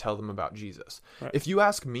kids and tell them about Jesus. Right. If you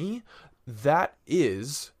ask me, that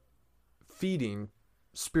is feeding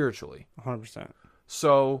spiritually. 100%.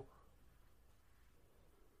 So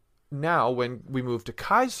now when we move to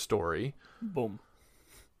Kai's story, Boom.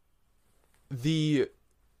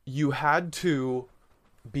 you had to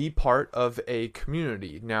be part of a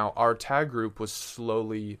community. Now, our tag group was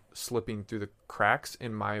slowly slipping through the cracks,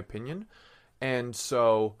 in my opinion. And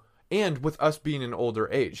so, and with us being an older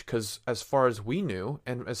age, because as far as we knew,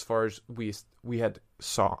 and as far as we had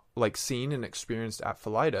seen and experienced at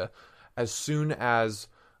Philida, as soon as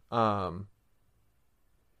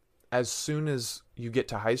you get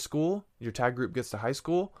to high school, your tag group gets to high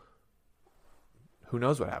school, who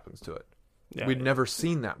knows what happens to it? Yeah, We'd never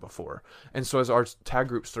seen that before. And so as our tag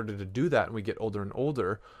group started to do that and we get older and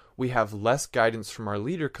older, we have less guidance from our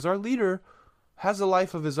leader because our leader has a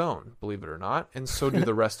life of his own, believe it or not, and so do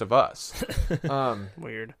the rest of us.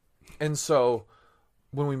 Weird. And so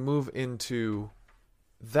when we move into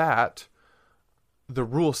that, the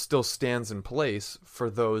rule still stands in place for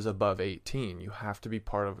those above 18. You have to be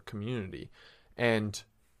part of a community. And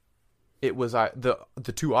it was the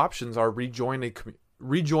two options are rejoin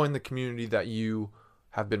the community that you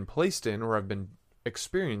have been placed in or have been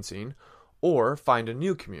experiencing, or find a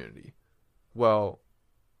new community. Well,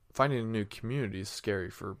 finding a new community is scary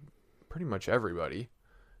for pretty much everybody.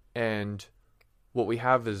 And what we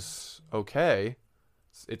have is okay.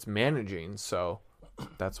 It's managing. So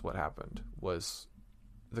that's what happened, was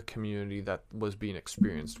the community that was being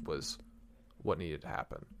experienced was what needed to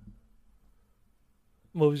happen.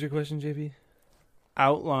 What was your question, JP?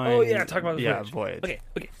 Outline. Oh, yeah, talk about the voyage. voyage.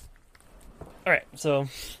 Okay. All right, so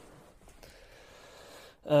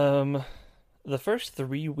the first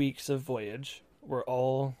 3 weeks of voyage were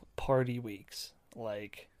all party weeks,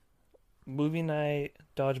 like movie night,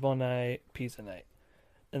 dodgeball night, pizza night.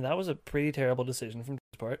 And that was a pretty terrible decision from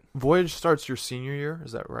his part. Voyage starts your senior year,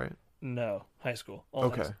 is that right? No, high school.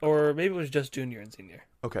 Okay. Or maybe it was just junior and senior.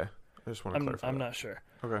 Okay. I just want to clarify. I'm that. not sure.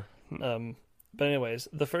 Okay. But anyways,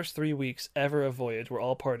 the first 3 weeks ever of voyage were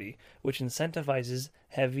all party, which incentivizes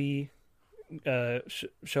heavy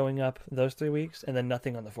showing up those 3 weeks and then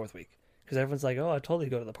nothing on the fourth week. Because everyone's like, oh, I totally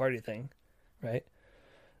go to the party thing, right?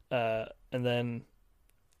 And then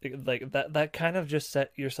that kind of just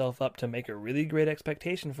set yourself up to make a really great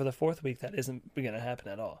expectation for the fourth week that isn't going to happen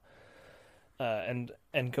at all. And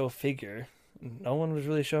go figure, no one was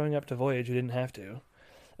really showing up to voyage who didn't have to.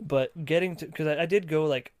 But getting to, because I did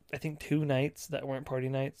go I think 2 nights that weren't party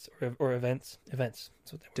nights or events. That's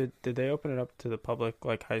what they were. Did they open it up to the public,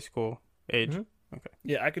 like high school age? Mm-hmm. Okay.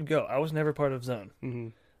 Yeah, I could go. I was never part of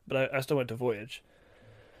Zone, but I still went to Voyage,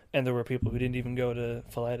 and there were people who didn't even go to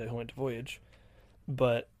Philida who went to Voyage.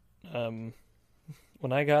 But when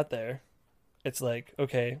I got there, it's like,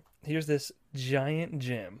 okay, here's this giant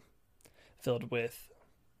gym filled with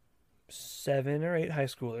 7 or 8 high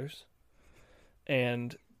schoolers,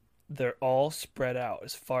 and they're all spread out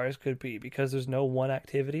as far as could be because there's no one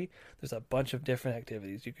activity. There's a bunch of different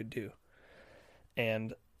activities you could do.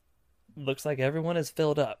 And looks like everyone is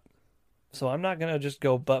filled up. So I'm not going to just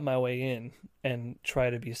go butt my way in and try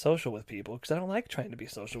to be social with people because I don't like trying to be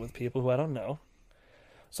social with people who I don't know.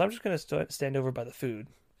 So I'm just going to stand over by the food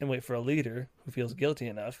and wait for a leader who feels guilty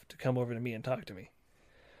enough to come over to me and talk to me.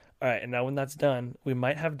 All right, and now when that's done, we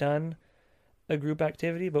might have done a group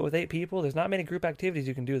activity, but with 8 people, there's not many group activities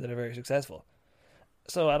you can do that are very successful.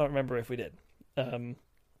 So I don't remember if we did.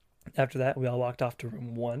 After that, we all walked off to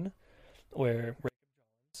room 1, where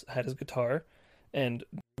had his guitar and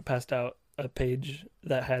passed out a page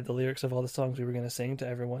that had the lyrics of all the songs we were going to sing to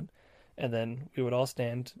everyone. And then we would all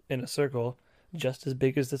stand in a circle just as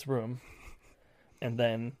big as this room. And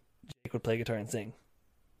then Jake would play guitar and sing.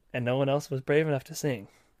 And no one else was brave enough to sing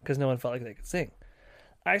because no one felt like they could sing.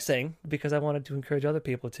 I sang because I wanted to encourage other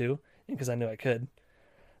people to, and because I knew I could.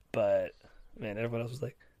 But, man, everyone else was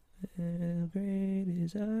like, how great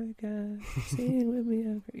is our God? Sing with me,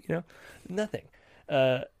 how great. You know, nothing.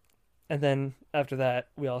 And then after that,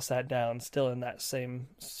 we all sat down, still in that same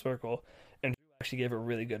circle, and actually gave a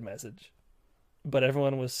really good message. But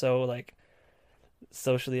everyone was so, like,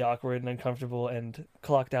 socially awkward and uncomfortable and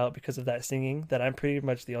clocked out because of that singing that I'm pretty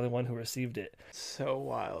much the only one who received it. So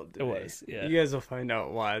wild. It was, yeah. You guys will find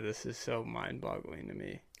out why this is so mind-boggling to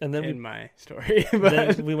me. And then my story.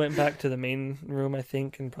 Then we went back to the main room, I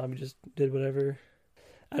think, and probably just did whatever.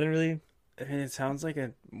 I didn't really. I mean, it sounds like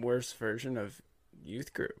a worse version of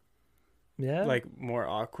youth group. Yeah. Like more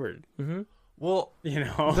awkward. Mm-hmm. Well, you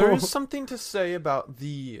know, there is something to say about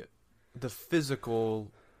the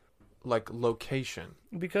physical, like, location.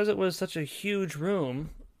 Because it was such a huge room,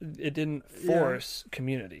 it didn't force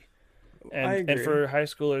community. And for high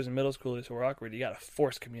schoolers and middle schoolers who are awkward, you gotta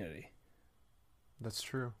force community. That's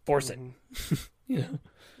true. Force it. You know?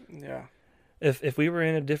 Yeah. If we were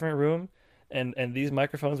in a different room and these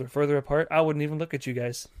microphones were further apart, I wouldn't even look at you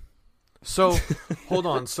guys. So, hold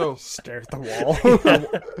on. So stare at the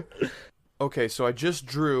wall. Okay, so I just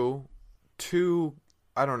drew two,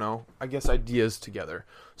 I don't know, I guess ideas together.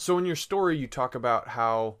 So in your story, you talk about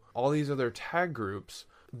how all these other tag groups,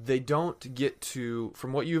 they don't get to,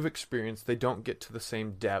 from what you've experienced, they don't get to the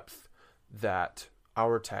same depth that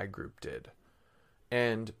our tag group did.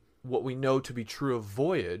 And what we know to be true of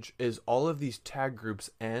Voyage is all of these tag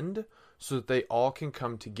groups end so that they all can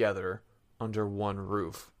come together under one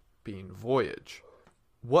roof, being Voyage.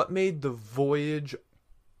 What made the Voyage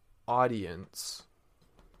audience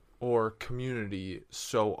or community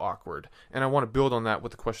so awkward? And I want to build on that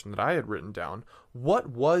with the question that I had written down.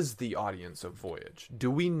 What was the audience of Voyage? Do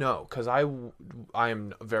we know? Because I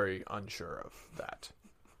am very unsure of that.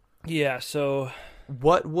 Yeah, so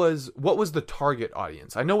what was the target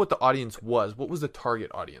audience? I know what the audience was. What was the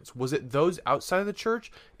target audience? Was it those outside of the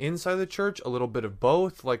church, inside the church, a little bit of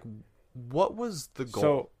both? Like, what was the goal?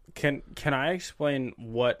 So can I explain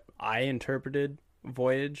what I interpreted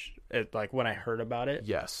Voyage, like when I heard about it?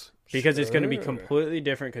 Yes. Because Sure. it's going to be completely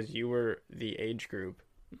different because you were the age group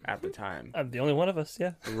at the time. I'm the only one of us,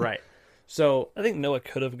 yeah. Right. So I think Noah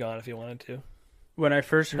could have gone if he wanted to. when I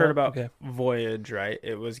first heard about Okay. Voyage, right,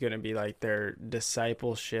 it was going to be like their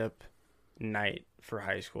discipleship night for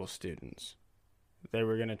high school students. They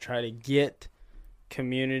were going to try to get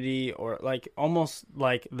community, or like almost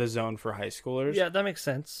like the zone for high schoolers. Yeah, that makes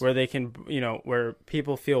sense. Where they can, where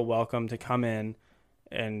people feel welcome to come in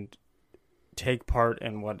and take part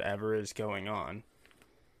in whatever is going on.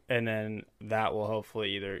 And then that will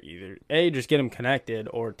hopefully either A, just get them connected,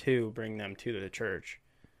 or two, bring them to the church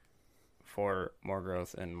for more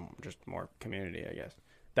growth and just more community, I guess.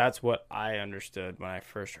 That's what I understood when I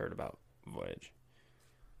first heard about Voyage.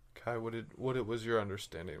 Kai, what was your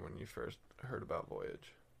understanding when you first heard about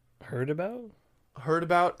Voyage? Heard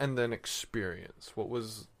about And then experience. What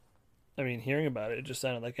was... I mean, hearing about it, it just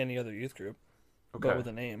sounded like any other youth group, but with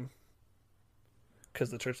a name. Because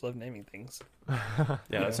the church loved naming things. Yeah,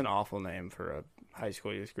 that's an awful name for a high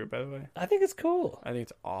school youth group, by the way. I think it's cool. I think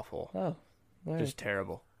it's awful. Oh. Right. Just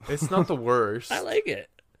terrible. It's not the worst. I like it.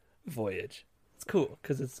 Voyage. It's cool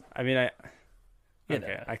because it's... I mean, You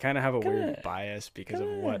know. I kind of have a weird Kinda- bias because of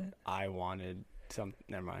what I wanted.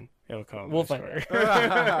 Never mind. It'll come. We'll find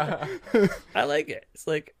out. I like it. It's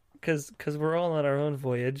like, because we're all on our own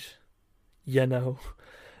voyage.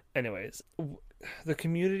 Anyways, the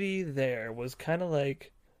community there was kind of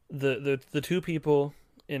like the two people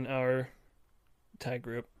in our tag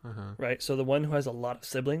group, right? So the one who has a lot of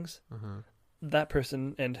siblings, that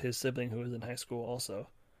person and his sibling who is in high school also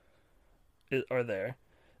are there.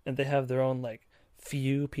 And they have their own, like,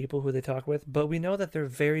 few people who they talk with. But we know that they're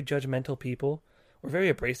very judgmental people, or very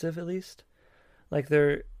abrasive at least. Like,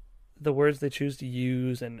 the words they choose to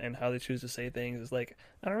use and how they choose to say things is like,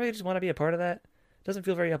 I don't really just want to be a part of that. It doesn't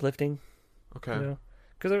feel very uplifting. Okay. You know?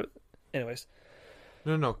 Because anyways.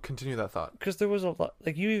 No, continue that thought. Because there was a lot,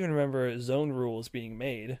 like, you even remember zone rules being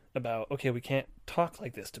made about, okay, we can't talk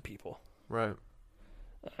like this to people. Right.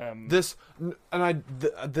 This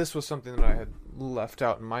was something that I had left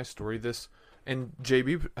out in my story. And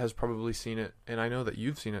JB has probably seen it, and I know that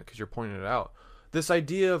you've seen it because you're pointing it out. This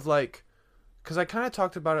idea of, like, because I kind of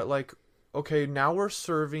talked about it like, okay, now we're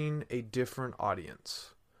serving a different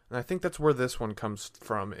audience. and I think that's where this one comes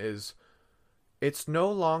from, is it's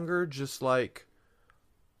no longer just like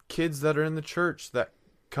kids that are in the church that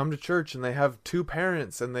come to church and they have two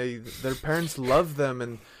parents and their parents love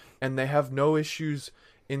them and they have no issues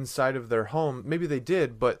inside of their home. Maybe they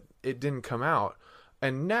did, but it didn't come out.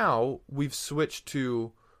 And now we've switched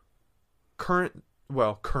to current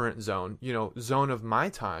zone, zone of my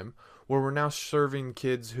time, where we're now serving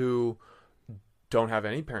kids who don't have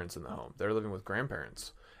any parents in the home. They're living with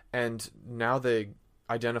grandparents. And now they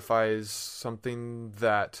identify as something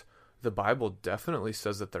that the Bible definitely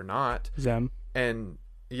says that they're not. Them. And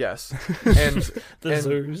yes. And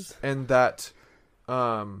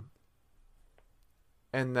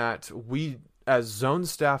and that we as zone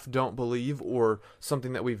staff don't believe, or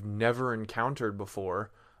something that we've never encountered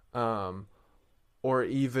before, or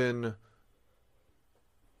even,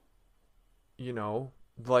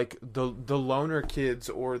 like the loner kids,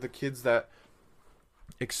 or the kids that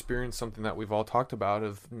experience something that we've all talked about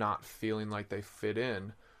of not feeling like they fit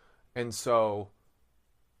in. And so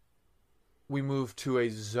we move to a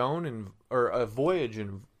zone or a voyage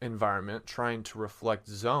environment trying to reflect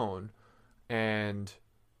zone, and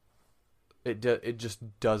it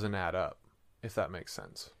just doesn't add up, if that makes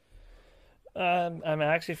sense. I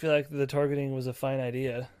actually feel like the targeting was a fine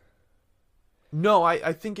idea. No,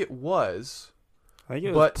 I think it was. I think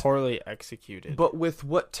it was poorly executed. But with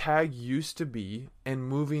what tag used to be and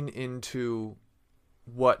moving into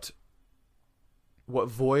what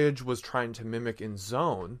Voyage was trying to mimic in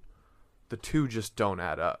Zone, the two just don't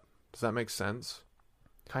add up. Does that make sense?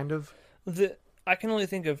 Kind of? I can only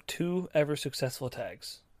think of two ever successful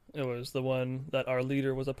tags. It was the one that our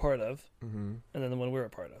leader was a part of, and then the one we were a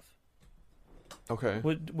part of. Okay.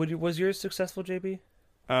 Was yours successful, JB?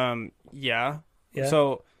 Yeah. Yeah.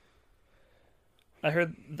 So I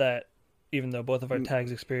heard that even though both of our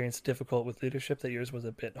tags experienced difficult with leadership, that yours was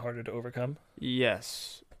a bit harder to overcome.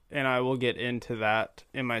 Yes, and I will get into that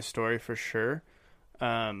in my story for sure.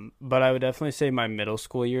 But I would definitely say my middle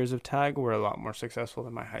school years of tag were a lot more successful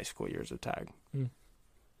than my high school years of tag.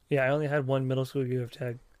 Yeah, I only had one middle school year of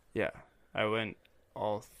tag. Yeah, I went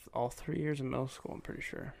all 3 years of middle school, I'm pretty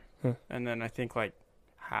sure. And then I think like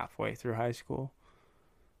halfway through high school.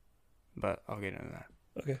 But I'll get into that.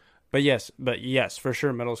 Okay. But yes, for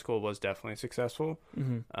sure, middle school was definitely successful.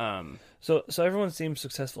 So everyone seems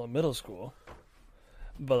successful in middle school,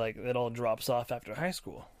 but like it all drops off after high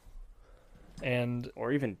school,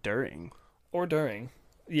 or even during.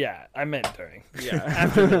 Yeah, I meant during. Yeah,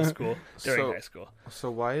 after middle school, during high school.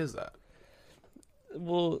 So why is that?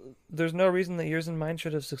 Well, there's no reason that yours and mine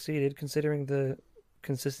should have succeeded, considering the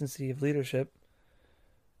consistency of leadership,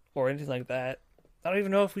 or anything like that. I don't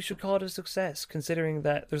even know if we should call it a success, considering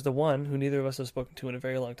that there's the one who neither of us have spoken to in a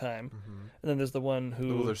very long time, and then there's the one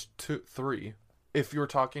who... Well, there's three. If you're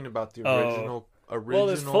talking about the original... Well,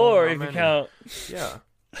 there's four if you count... Yeah.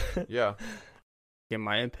 Yeah. In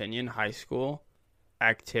my opinion, high school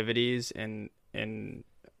activities and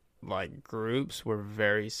like groups were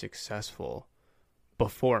very successful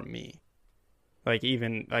before me. Like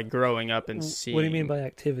even like growing up and seeing... What do you mean by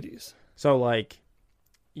activities? So like...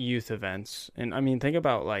 youth events, and I mean think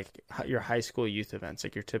about like your high school youth events,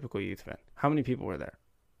 like your typical youth event. How many people were there?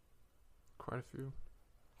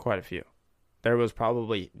 Quite a few. There was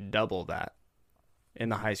probably double that in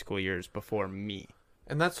the high school years before me.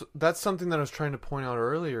 And that's something that I was trying to point out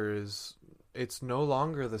earlier, is it's no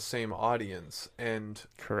longer the same audience. And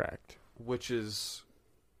correct, which is,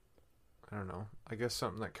 I don't know, I guess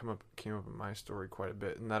something that came up in my story quite a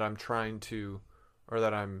bit, and that I'm trying to, or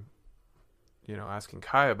that I'm asking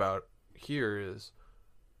Kai about here is,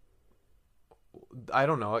 I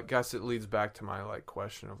don't know, I guess it leads back to my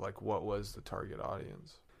question of what was the target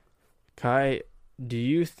audience? Kai, do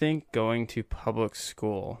you think going to public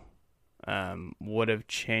school would have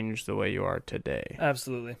changed the way you are today?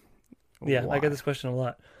 Absolutely. Yeah, Why? I get this question a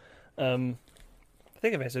lot. I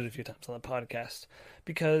think I've answered it a few times on the podcast,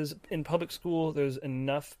 because in public school there's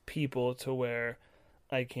enough people to where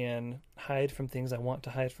I can hide from things I want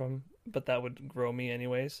to hide from, but that would grow me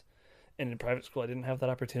anyways. And in private school, I didn't have that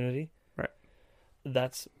opportunity. Right.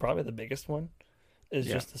 That's probably the biggest one, is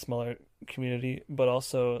just the smaller community. But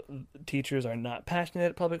also, teachers are not passionate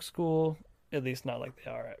at public school, at least not like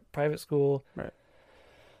they are at private school. Right.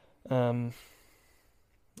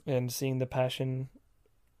 And seeing the passion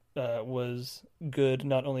was good,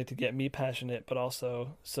 not only to get me passionate, but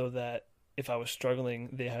also so that if I was struggling,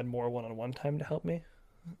 they had more one-on-one time to help me,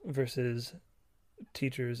 versus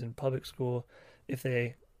teachers in public school, if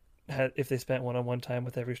they spent one-on-one time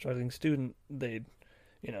with every struggling student, they'd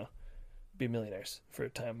be millionaires for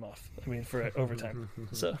time off. I mean, for overtime.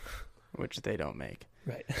 So, which they don't make.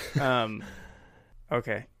 Right.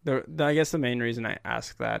 Okay. I guess the main reason I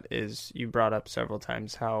ask that is you brought up several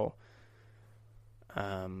times how,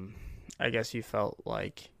 I guess you felt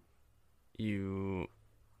like you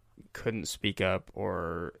couldn't speak up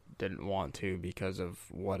or didn't want to because of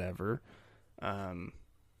whatever.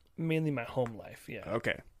 Mainly my home life, yeah.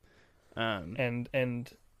 Okay. And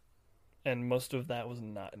most of that was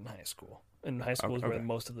not in high school. In high school is where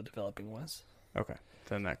most of the developing was. Okay.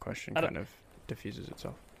 Then that question kind of diffuses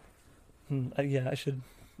itself. Yeah, I should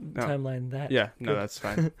timeline that. Yeah, no, that's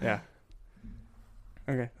fine. Yeah.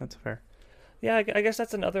 Okay, that's fair. Yeah, I guess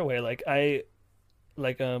that's another way.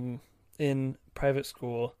 In private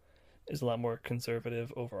school is a lot more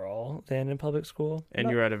conservative overall than in public school. And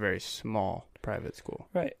you were at a very small private school.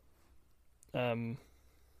 Right.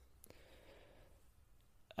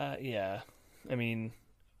 Yeah. I mean,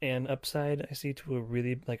 an upside I see to a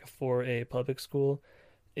really, a 4A public school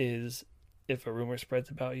is if a rumor spreads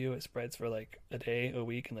about you, it spreads for a day, a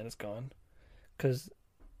week, and then it's gone. Because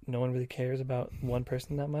no one really cares about one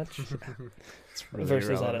person that much. It's really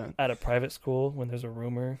versus irrelevant. at a private school, when there's a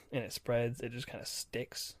rumor and it spreads, it just kind of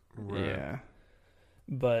sticks. Right. Yeah.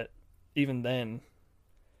 But even then,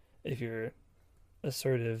 if you're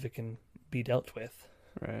assertive, it can be dealt with.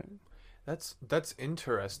 Right. That's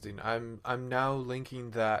interesting. I'm now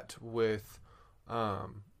linking that with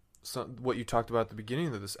what you talked about at the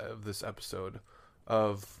beginning of this episode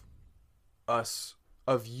of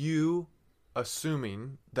you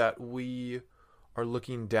assuming that we are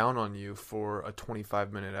looking down on you for a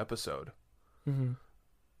 25-minute episode. Mm-hmm.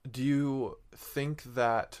 Do you think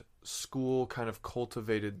that school kind of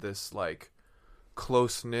cultivated this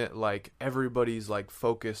close-knit, everybody's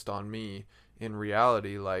focused on me? In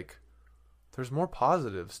reality, there's more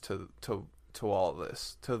positives to all of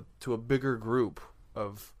this, to a bigger group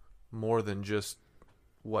of more than just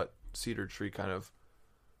what Cedar Tree kind of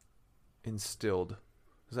instilled.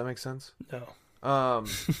 Does that make sense? No. I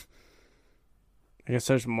guess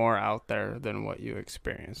there's more out there than what you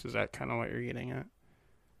experience. Is that kind of what you're getting at?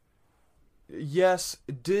 Yes.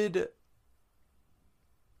 Because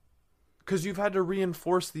you've had to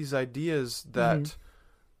reinforce these ideas that... Mm-hmm.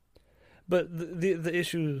 But the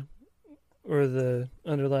issue, or the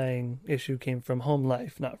underlying issue, came from home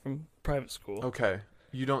life, not from private school. Okay.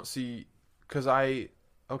 You don't see...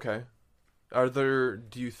 Okay. Do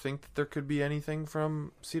you think that there could be anything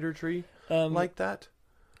from Cedar Tree like that?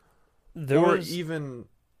 There was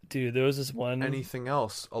this one... Anything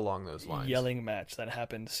else along those lines? Yelling match that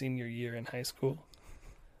happened senior year in high school.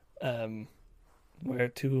 Where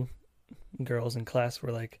two girls in class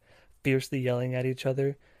were, fiercely yelling at each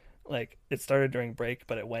other. It started during break,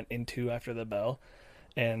 but it went into after the bell,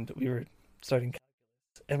 and we were starting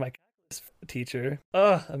calculus, and my calculus teacher,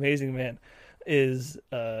 amazing man, is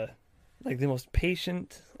the most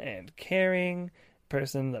patient and caring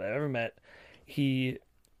person that I've ever met. He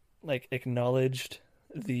acknowledged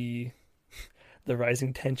the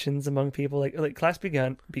rising tensions among people. Class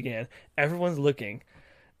began, everyone's looking,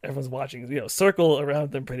 everyone's watching, circle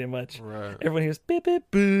around them pretty much. Right. Everyone hears beep beep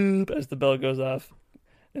boop as the bell goes off.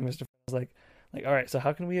 And Mr. was like, all right, so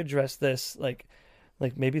how can we address this?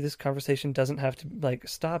 Maybe this conversation doesn't have to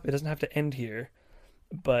stop. It doesn't have to end here,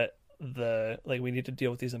 but we need to deal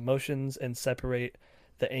with these emotions and separate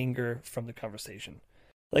the anger from the conversation.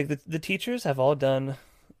 The teachers have all done,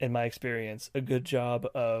 in my experience, a good job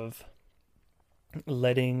of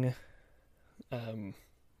letting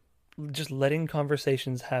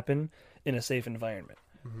conversations happen in a safe environment.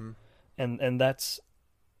 Mm-hmm. And that's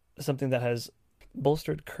something that has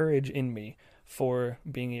bolstered courage in me for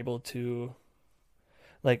being able to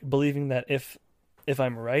believing that if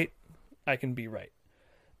I'm right, I can be right.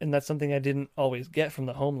 And that's something I didn't always get from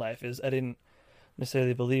the home life, is I didn't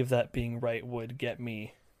necessarily believe that being right would get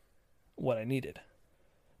me what I needed.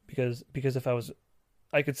 Because if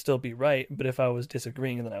I could still be right, but if I was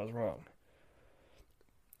disagreeing, then I was wrong.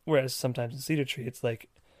 Whereas sometimes in Cedar Tree, it's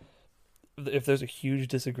if there's a huge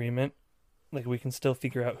disagreement, we can still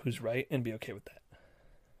figure out who's right and be okay with that.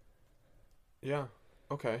 Yeah.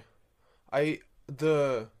 Okay.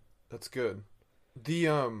 That's good.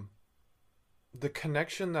 The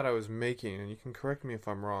connection that I was making, and you can correct me if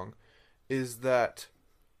I'm wrong, is that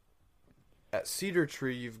at Cedar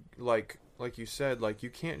Tree, you've like you said, you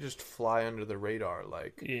can't just fly under the radar.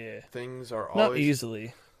 Things are always... Not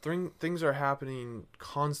easily. Things are happening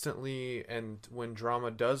constantly, and when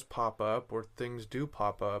drama does pop up, or things do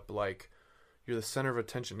pop up, you're the center of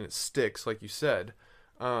attention, and it sticks, like you said.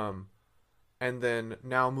 And then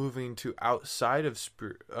now moving to outside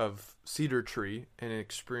of Cedar Tree and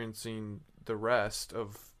experiencing the rest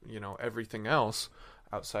of, everything else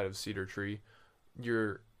outside of Cedar Tree,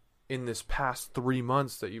 you're in this past 3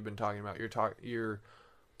 months that you've been talking about, you're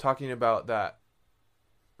talking about that,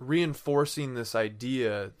 reinforcing this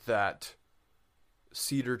idea that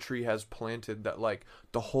Cedar Tree has planted, that like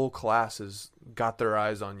the whole class has got their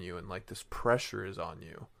eyes on you and like this pressure is on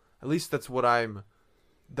you. At least that's kind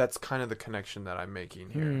of the connection that I'm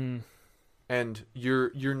making here. And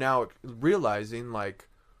you're now realizing like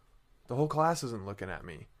the whole class isn't looking at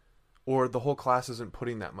me, or the whole class isn't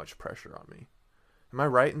putting that much pressure on me. Am I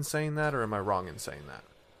right in saying that, or am I wrong in saying that?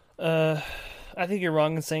 I think you're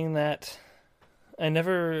wrong in saying that. I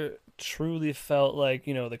never truly felt like,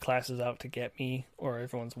 the class is out to get me, or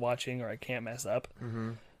everyone's watching, or I can't mess up.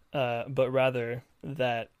 But rather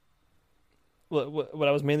that what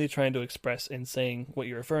I was mainly trying to express in saying what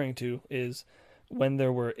you're referring to is when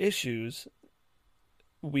there were issues,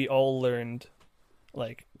 we all learned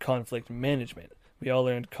like conflict management. We all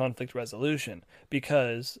learned conflict resolution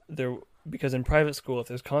because in private school, if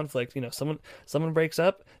there's conflict, someone breaks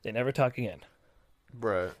up, they never talk again.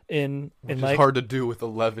 Right. Which is hard to do with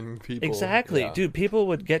 11 people. Exactly. Yeah. Dude, people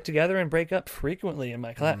would get together and break up frequently in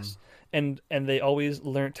my class. And they always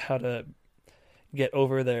learned how to get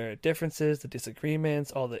over their differences, the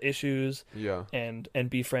disagreements, all the issues. Yeah. And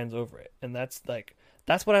be friends over it. And that's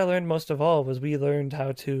what I learned most of all, was we learned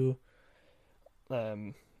how to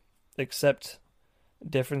accept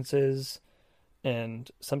differences and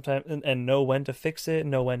sometimes and know when to fix it,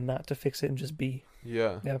 know when not to fix it, and just be.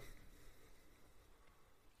 Yeah. Yeah.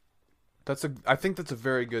 I think that's a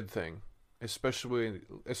very good thing,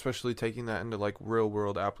 especially taking that into like real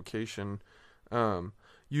world application.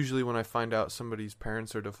 Usually when I find out somebody's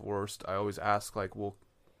parents are divorced, I always ask like, well,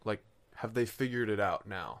 like, have they figured it out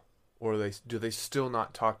now? Or do they still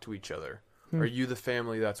not talk to each other? Are you the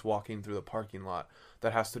family that's walking through the parking lot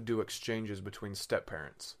that has to do exchanges between step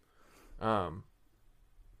parents?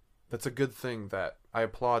 That's a good thing that I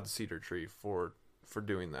applaud Cedar Tree for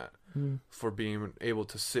doing that, for being able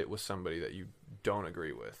to sit with somebody that you don't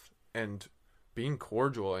agree with and being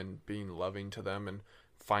cordial and being loving to them and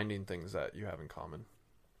finding things that you have in common.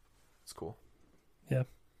 It's cool. Yeah.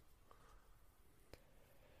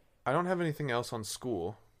 I don't have anything else on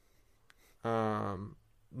school.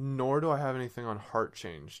 Nor do I have anything on heart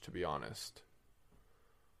change, to be honest.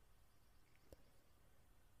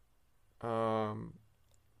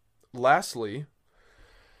 Lastly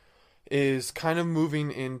is kind of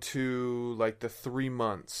moving into like the 3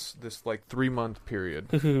 months, this like 3-month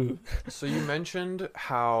period. So you mentioned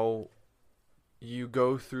how you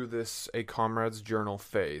go through a Comrades journal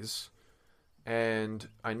phase, and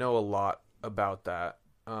I know a lot about that.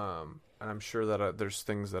 And I'm sure that there's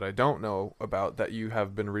things that I don't know about that you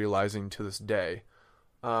have been realizing to this day.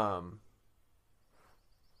 How,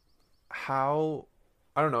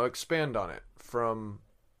 I don't know, expand on it from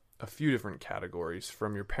a few different categories,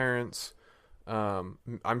 from your parents.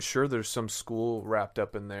 I'm sure there's some school wrapped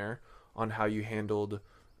up in there on how you handled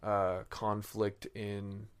conflict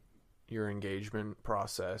in your engagement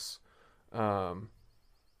process. Yeah,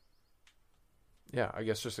 I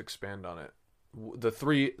guess just expand on it.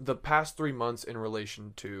 The past 3 months in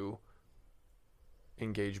relation to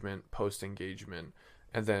engagement, post-engagement,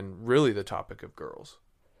 and then really the topic of girls.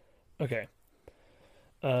 Okay.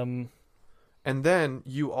 And then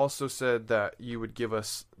you also said that you would give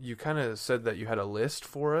us, you kind of said that you had a list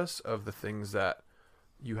for us of the things that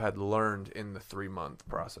you had learned in the 3-month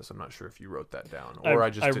process. I'm not sure if you wrote that down, or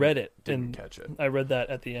I read it. Didn't catch it. I read that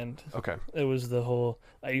at the end. Okay. It was the whole,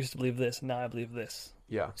 I used to believe this, now I believe this.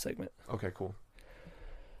 Yeah. Segment. Okay, cool.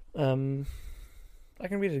 I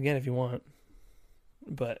can read it again if you want,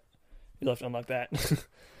 but you'll have to unlock that.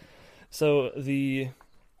 So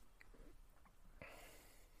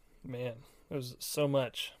man, there's so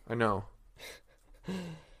much. I know.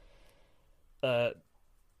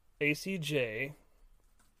 ACJ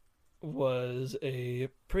was a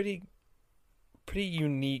pretty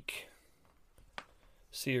unique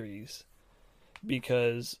series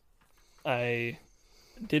because I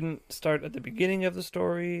didn't start at the beginning of the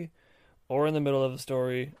story or in the middle of the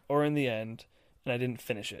story or in the end, and I didn't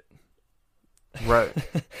finish it. Right.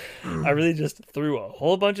 I really just threw a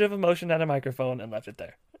whole bunch of emotion at a microphone and left it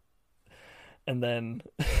there. And then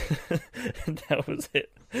that was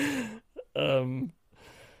it. I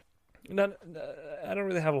don't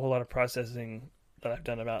really have a whole lot of processing that I've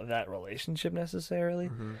done about that relationship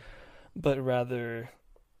necessarily, but rather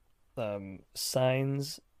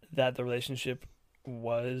signs that the relationship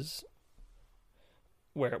was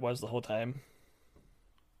where it was the whole time.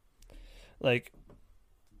 Like,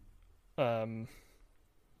 well,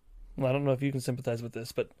 I don't know if you can sympathize with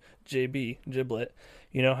this, but Giblet,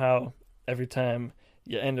 you know how every time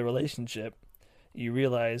you end a relationship, you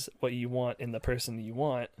realize what you want in the person you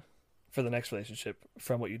want for the next relationship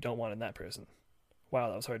from what you don't want in that person. Wow,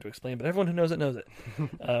 that was hard to explain, but everyone who knows it knows it.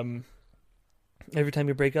 Every time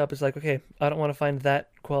you break up, it's like, okay, I don't want to find that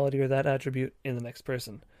quality or that attribute in the next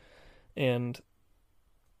person. And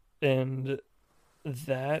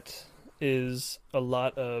that is a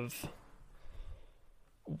lot of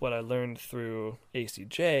what I learned through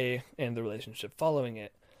ACJ and the relationship following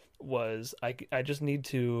it was I just need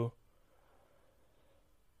to,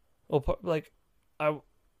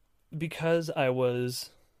 because I was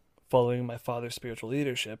following my father's spiritual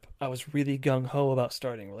leadership, I was really gung-ho about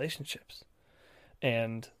starting relationships.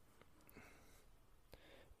 And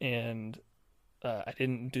I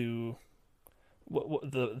didn't do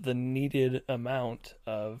the needed amount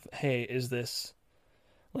of, hey, is this,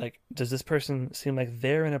 like, does this person seem like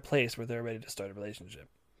they're in a place where they're ready to start a relationship?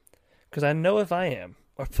 Because I know if I am,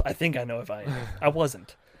 or I think I know if I am. I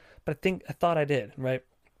wasn't, but I thought I did, right?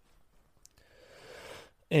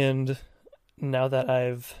 And now that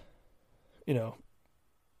I've,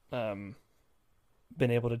 been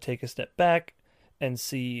able to take a step back and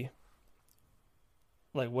see,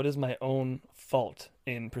 like, what is my own fault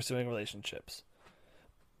in pursuing relationships?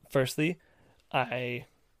 Firstly, I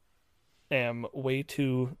am way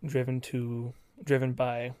too driven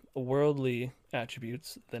by worldly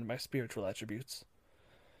attributes than my spiritual attributes.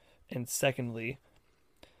 And secondly,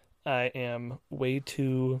 I am way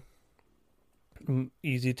too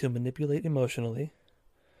easy to manipulate emotionally.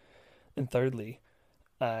 And thirdly,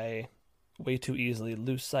 I way too easily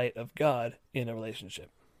lose sight of God in a relationship.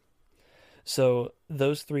 So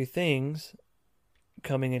those three things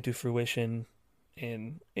coming into fruition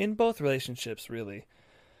in both relationships, really.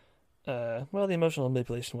 The emotional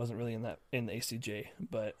manipulation wasn't really in the ACJ,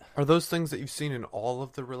 but are those things that you've seen in all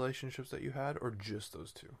of the relationships that you had, or just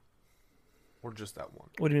those two, or just that one?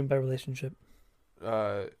 What do you mean by relationship?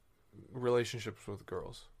 Relationships with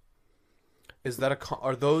girls. Is that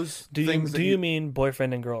are those things? Do you mean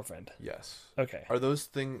boyfriend and girlfriend? Yes. Okay. Are those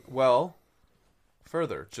things? Well,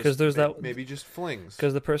 further, because there's maybe just flings.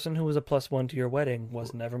 Because the person who was a +1 to your wedding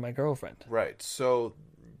was never my girlfriend. Right. So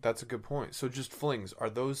that's a good point. So just flings,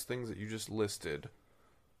 are those things that you just listed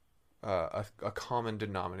a common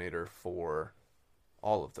denominator for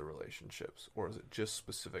all of the relationships, or is it just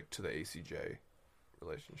specific to the ACJ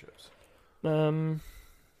relationships?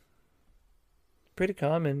 Pretty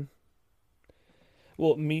common.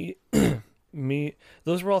 Well, me,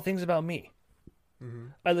 those were all things about me. Mm-hmm.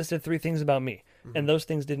 I listed 3 things about me, mm-hmm. and those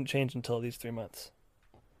things didn't change until these 3 months.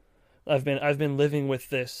 I've been living with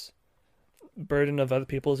this burden of other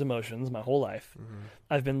people's emotions my whole life. Mm-hmm.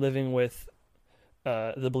 I've been living with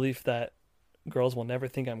the belief that girls will never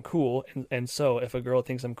think I'm cool, and so if a girl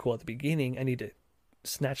thinks I'm cool at the beginning, I need to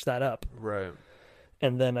snatch that up. Right.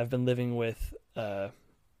 And then I've been living with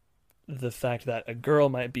the fact that a girl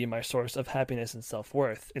might be my source of happiness and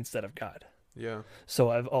self-worth instead of God. Yeah. So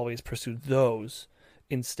I've always pursued those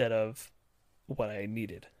instead of what I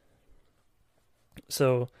needed.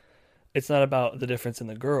 So it's not about the difference in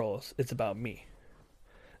the girls, it's about me.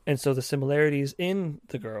 And so the similarities in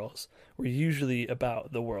the girls were usually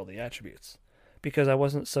about the worldly attributes, because I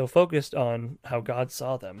wasn't so focused on how God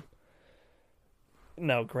saw them.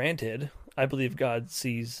 Now, granted, I believe God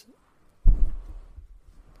sees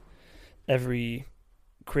every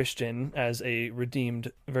Christian as a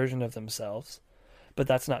redeemed version of themselves, but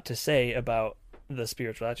that's not to say about the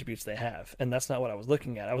spiritual attributes they have. And that's not what I was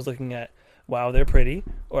looking at. I was looking at, wow, they're pretty,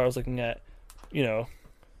 or I was looking at, that's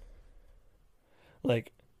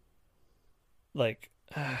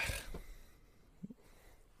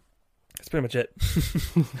pretty much it.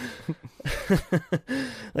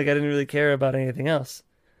 Like, I didn't really care about anything else,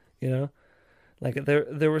 Like,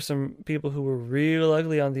 there were some people who were real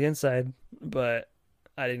ugly on the inside, but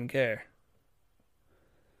I didn't care.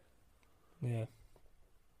 Yeah.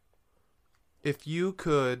 If you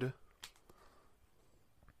could...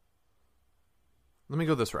 Let me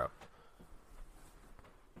go this route.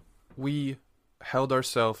 We held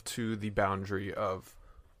ourselves to the boundary of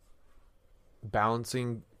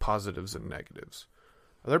balancing positives and negatives.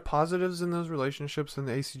 Are there positives in those relationships in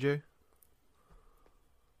the ACJ?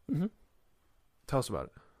 Mm-hmm. Tell us about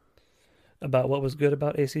it. About what was good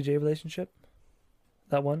about ACJ relationship?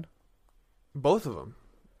 That one? Both of them.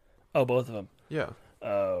 Oh, both of them. Yeah.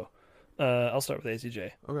 Oh. I'll start with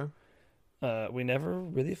ACJ. Okay. We never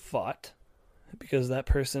really fought because that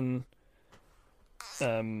person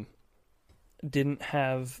didn't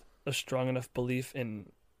have a strong enough belief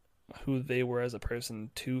in who they were as a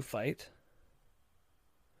person to fight.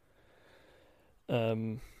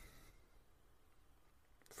 From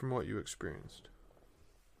what you experienced.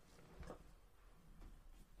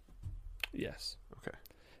 Yes. Okay.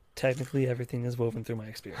 Technically, everything is woven through my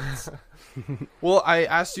experience. Well, I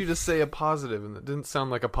asked you to say a positive, and it didn't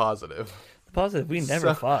sound like a positive. The positive, we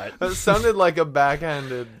never fought. It sounded like a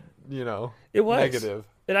backhanded, It was. negative.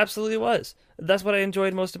 It absolutely was. That's what I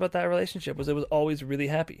enjoyed most about that relationship, was it was always really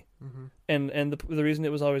happy. Mm-hmm. And the reason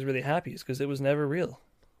it was always really happy is because it was never real.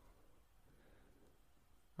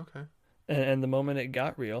 Okay. And the moment it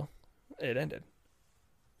got real, it ended.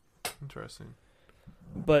 Interesting.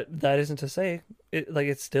 But that isn't to say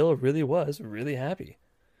it still really was really happy.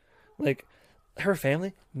 Like, her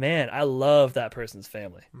family, man, I love that person's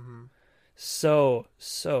family. Mm-hmm. So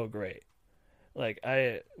great. Like,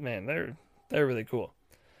 they're really cool.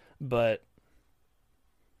 But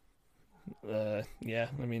yeah,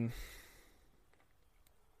 I mean,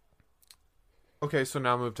 okay, so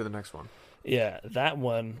now move to the next one. yeah, that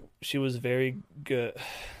one, she was very good.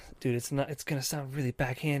 Dude, it's gonna sound really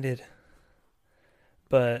backhanded,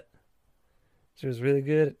 but she was really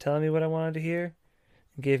good at telling me what I wanted to hear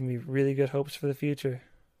and gave me really good hopes for the future.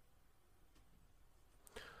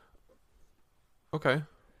 Okay.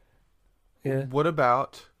 Yeah. What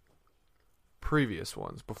about previous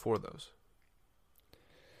ones before those?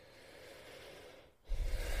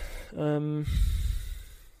 I'll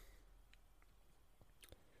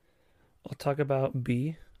talk about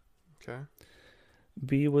B. Okay.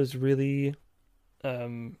 B was really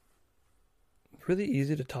really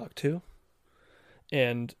easy to talk to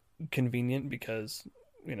and convenient because,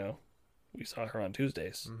 we saw her on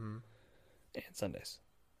Tuesdays Mm-hmm. and Sundays.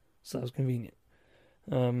 So that was convenient.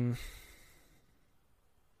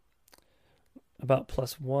 About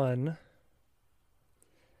 +1,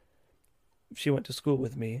 she went to school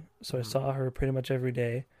with me, so I saw her pretty much every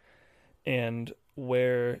day. And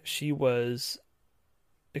where she was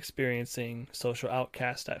experiencing social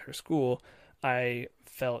outcast at her school, I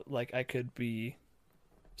felt like I could be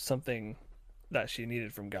something that she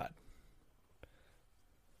needed from God.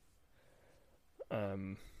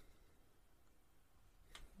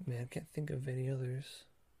 Man, I can't think of any others.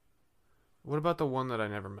 What about the one that I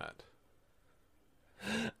never met?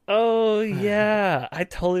 Oh yeah, I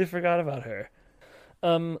totally forgot about her.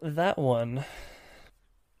 That one,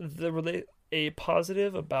 a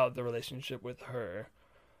positive about the relationship with her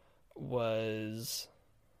was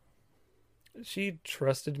she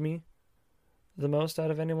trusted me the most out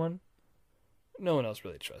of anyone. No one else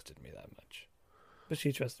really trusted me that much, but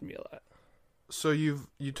she trusted me a lot. So you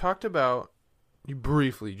talked about, you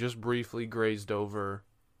briefly grazed over,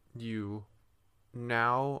 you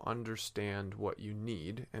now understand what you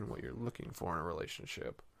need and what you're looking for in a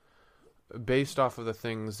relationship based off of the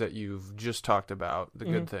things that you've just talked about, the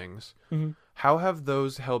good things. Mm-hmm. How have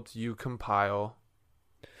those helped you compile?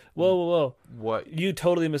 Whoa. What? You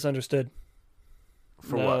totally misunderstood.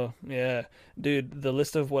 For what? Yeah. Dude, the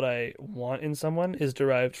list of what I want in someone is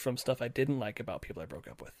derived from stuff I didn't like about people I broke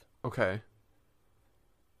up with. Okay.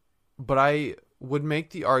 But I would make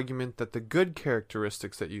the argument that the good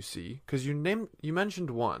characteristics that you see, because you mentioned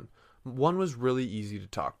one was really easy to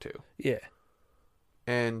talk to. Yeah.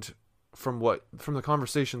 And from the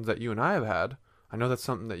conversations that you and I have had, I know that's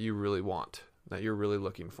something that you really want, that you're really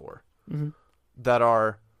looking for. Mm-hmm. That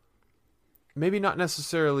are maybe not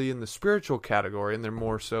necessarily in the spiritual category, and they're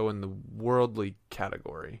more so in the worldly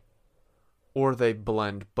category, or they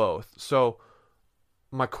blend both. So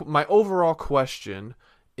my overall question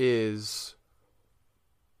is,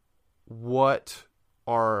 what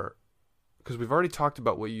are, because we've already talked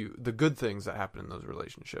about the good things that happen in those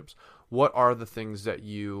relationships. What are the things that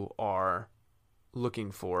you are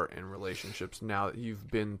looking for in relationships now that you've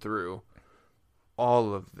been through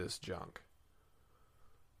all of this junk?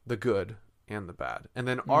 The good and the bad. And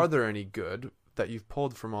then are there any good that you've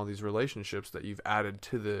pulled from all these relationships that you've added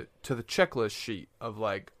to the checklist sheet of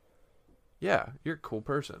like, yeah, you're a cool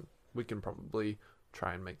person. We can probably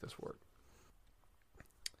try and make this work.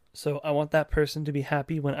 So I want that person to be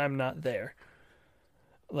happy when I'm not there.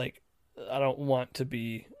 Like, I don't want to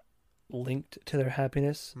be linked to their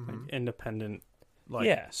happiness. Mm-hmm. Like independent,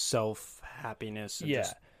 self-happiness. And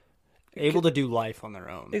just able to do life on their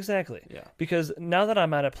own. Exactly. Yeah. Because now that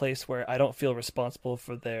I'm at a place where I don't feel responsible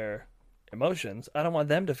for their emotions, I don't want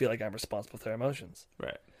them to feel like I'm responsible for their emotions.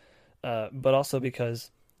 Right. But also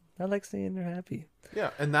because I like seeing they're happy. Yeah,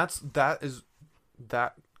 and that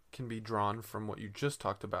can be drawn from what you just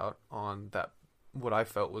talked about on that, what I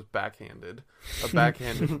felt was a backhanded,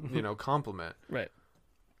 compliment. Right.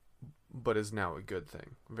 But is now a good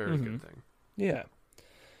thing. Very good thing. Yeah.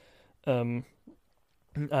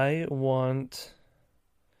 I want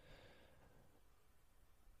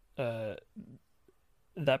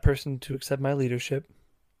that person to accept my leadership,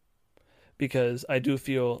 because I do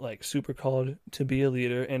feel like super called to be a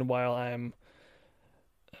leader, and while I'm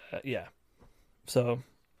so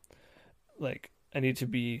like I need to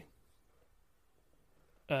be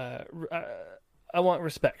I want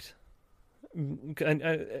respect,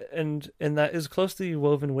 and that is closely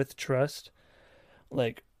woven with trust.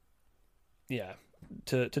 Like, yeah,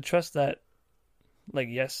 to trust that, like,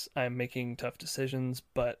 yes, I'm making tough decisions,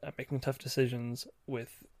 but I'm making tough decisions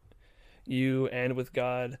with you and with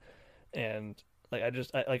God, and like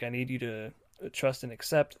I need you to trust and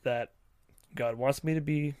accept that God wants me to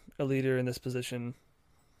be a leader in this position.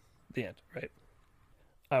 The end, right?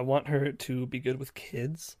 I want her to be good with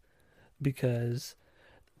kids because,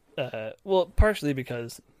 partially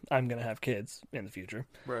because I'm gonna have kids in the future,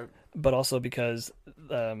 right? But also because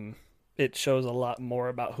it shows a lot more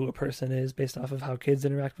about who a person is based off of how kids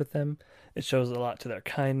interact with them. It shows a lot to their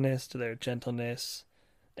kindness, to their gentleness,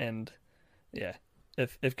 and yeah,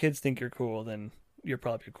 if kids think you're cool, then you're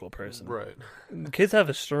probably a cool person. Right. Kids have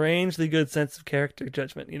a strangely good sense of character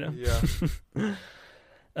judgment, you know? Yeah.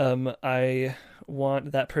 I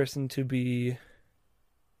want that person to be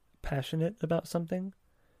passionate about something.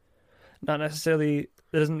 Not necessarily, it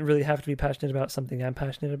doesn't really have to be passionate about something I'm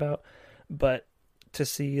passionate about, but to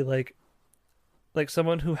see like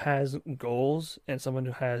someone who has goals and someone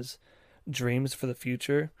who has dreams for the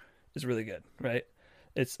future is really good, right?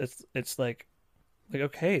 It's like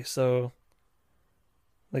okay, so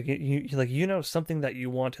like you know something that you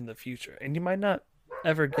want in the future, and you might not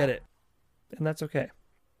ever get it, and that's okay.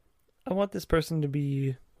 I want this person to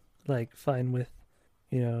be like fine with,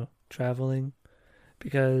 traveling,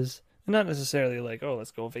 because not necessarily like, oh,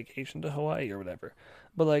 let's go on vacation to Hawaii or whatever,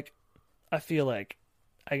 but like I feel like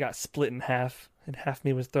I got split in half, and half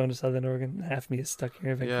me was thrown to Southern Oregon, and half me is stuck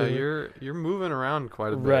here in Vancouver. Yeah, you're moving around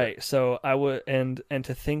quite a bit. Right. So I would, and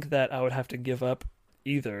to think that I would have to give up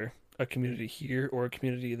either a community here or a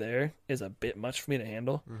community there is a bit much for me to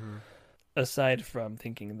handle. Mm-hmm. Aside from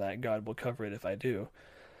thinking that God will cover it if I do,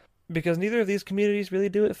 because neither of these communities really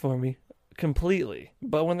do it for me completely.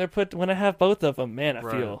 But when I have both of them, man, I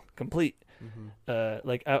feel complete. Mm-hmm.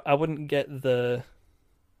 Like I wouldn't get the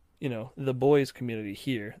boys community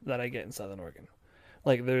here that I get in Southern Oregon.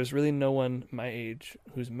 Like there's really no one my age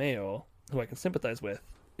who's male who I can sympathize with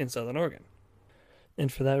in Southern Oregon.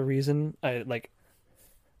 And for that reason, I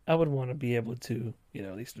would want to be able to,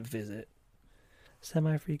 at least visit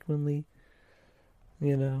semi-frequently,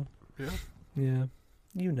 Yeah. Yeah.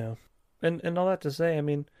 And all that to say, I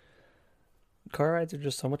mean, car rides are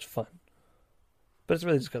just so much fun. But it's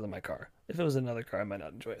really just because of my car. If it was another car, I might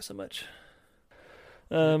not enjoy it so much.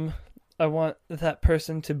 I want that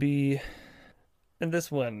person to be, and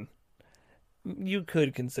this one, you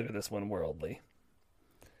could consider this one worldly.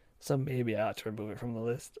 So maybe I ought to remove it from the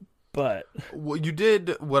list. But well, you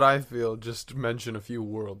did what I feel just mention a few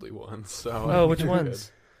worldly ones. So which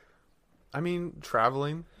ones? I mean,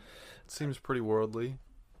 traveling seems pretty worldly,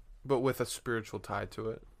 but with a spiritual tie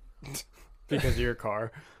to it. Because of your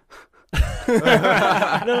car.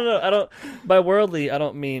 No. I don't. By worldly, I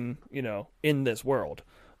don't mean in this world.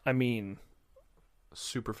 I mean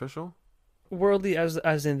superficial. Worldly,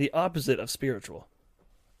 as in the opposite of spiritual.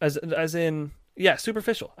 As in. Yeah,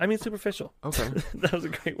 superficial. I mean superficial. Okay. That was a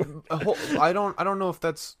great word. I don't know if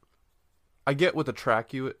that's... I get what the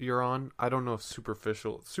track you're on. I don't know if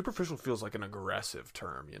superficial feels like an aggressive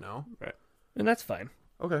term, Right. And that's fine.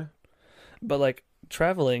 Okay. But like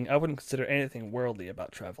traveling, I wouldn't consider anything worldly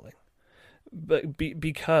about traveling. But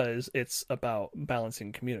because it's about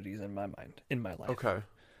balancing communities in my mind, in my life. Okay.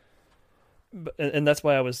 And that's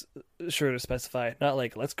why I was sure to specify, not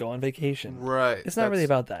like, let's go on vacation. Right. It's not really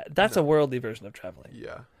about that. That's a worldly version of traveling.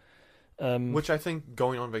 Yeah. Which I think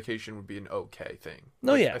going on vacation would be an okay thing.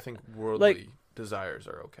 No, yeah. I think worldly desires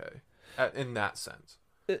are okay in that sense.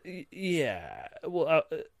 Yeah. Well,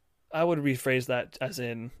 I would rephrase that as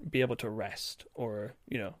in be able to rest or,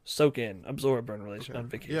 soak in, absorb on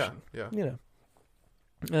vacation. Yeah.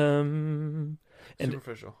 And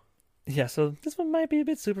superficial. Yeah, so this one might be a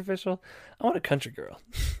bit superficial. I want a country girl.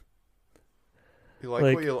 You like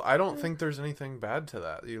what you... I don't think there's anything bad to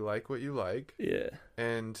that. You like what you like. Yeah.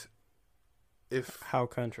 And if... How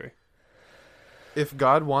country? If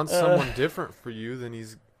God wants someone different for you, then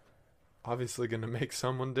he's obviously going to make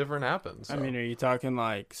someone different happen. So. I mean, are you talking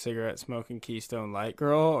like cigarette smoking Keystone Light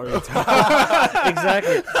girl, or are you talking...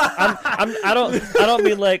 Exactly? I don't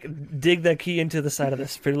mean like dig the key into the side of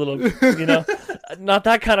this pretty little, not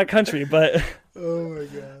that kind of country, but oh my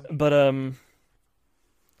god. But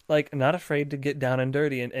like not afraid to get down and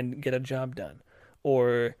dirty and get a job done,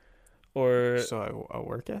 or so a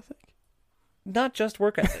work ethic, not just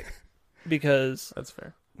work ethic, because that's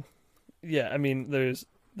fair. yeah, I mean,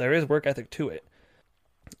 there is work ethic to it.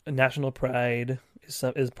 National pride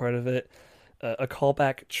is part of it. A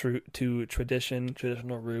callback to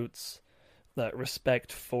traditional roots,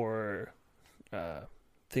 respect for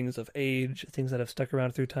things of age, things that have stuck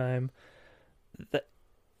around through time. That,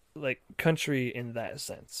 like, country in that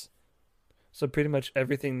sense. So pretty much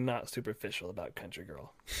everything not superficial about Country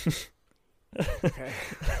Girl. Okay.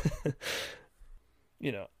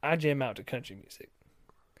 You know, I jam out to country music.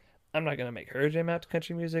 I'm not gonna make her jam out to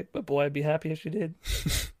country music, but boy, I'd be happy if she did.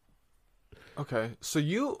 Okay, so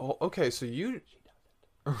you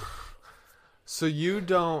so you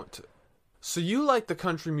don't, so you like the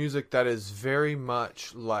country music that is very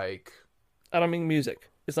much like, I don't mean music.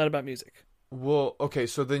 It's not about music. well, okay,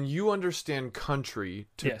 so then you understand country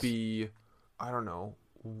to Yes. be, I don't know,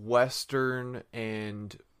 Western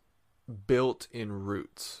and built in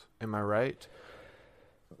roots. Am I right?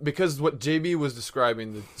 Because what JB was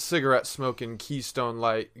describing, the cigarette smoking, Keystone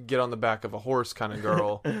Light, get on the back of a horse kind of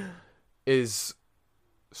girl, is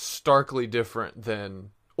starkly different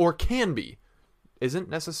than, or can be, doesn't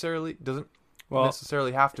necessarily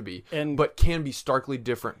have to be, but can be starkly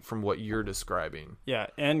different from what you're describing. Yeah,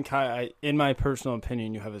 and Kai, in my personal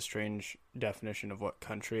opinion, you have a strange definition of what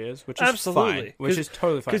country is, which is Absolutely. fine, which is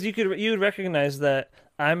totally fine. Because you would recognize that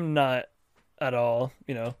I'm not at all,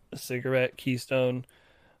 you know, a cigarette, Keystone,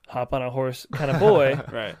 hop on a horse kind of boy,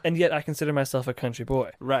 right? And yet I consider myself a country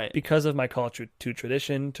boy, Right? Because of my culture, to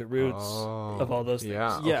tradition, to roots, of all those things.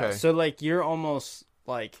 Yeah. Yeah. Okay. So like you're almost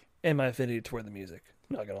like, And my affinity toward the music.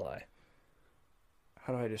 Not gonna lie.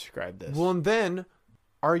 how do I describe this? Well, and then,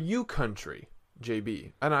 are you country,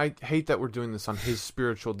 JB? And I hate that we're doing this on his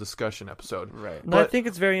spiritual discussion episode. right. No, I think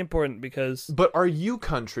it's very important because But are you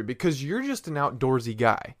country? Because you're just an outdoorsy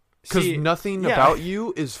guy. Because See, nothing yeah. about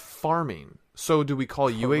you is farming. So do we call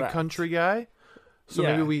you a Correct. country guy? So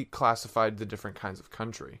Yeah. maybe we classified the different kinds of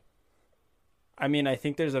country. I mean, I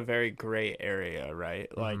think there's a very gray area,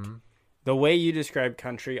 right? Like Mhm. the way you describe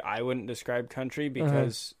country, I wouldn't describe country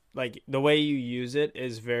because like the way you use it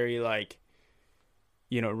is very like,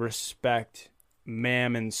 you know, respect,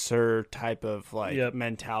 ma'am and sir type of like Yep.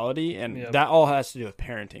 mentality, and Yep. that all has to do with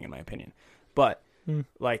parenting, in my opinion. But Hmm.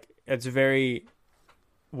 like it's very,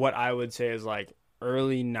 what I would say is like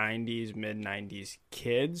early 90s, mid 90s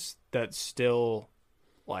kids that still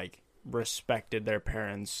like respected their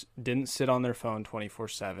parents, didn't sit on their phone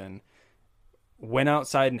 24/7, went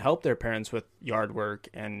outside and helped their parents with yard work,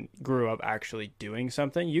 and grew up actually doing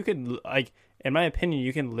something. You could, like, in my opinion,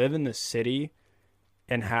 you can live in the city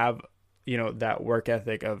and have, you know, that work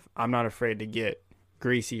ethic of, I'm not afraid to get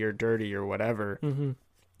greasy or dirty or whatever. Mhm.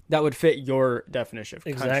 That would fit your definition of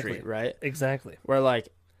country, Exactly. right? Exactly. Where like,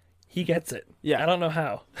 He gets it. yeah, I don't know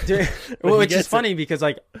how. well, he which gets is funny because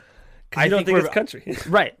like, I don't think it's country.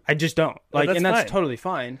 right, I just don't like, that's and that's fine. totally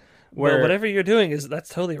fine. Well, Where whatever you're doing that's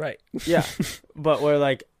totally right. yeah, but where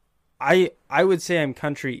like, I would say I'm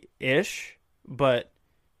country-ish, but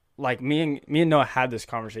like me and Noah had this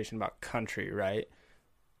conversation about country, right?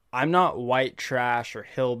 I'm not white trash or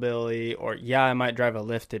hillbilly, or yeah, I might drive a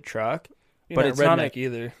lifted truck, You're but not it's not redneck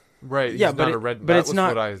either. Right. Yeah, he's but not it- a red. but that it's was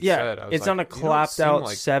not- what I yeah, said. I was it's like, not a "You don't clapped seem out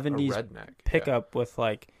like a 70s redneck." pickup with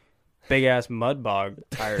like big ass mud bog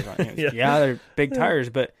tires on it. Yeah. Yeah, they're big tires,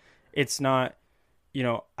 but it's not, you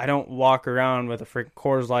know, I don't walk around with a freaking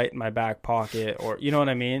Coors Light in my back pocket, or you know what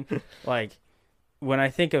I mean? Like when I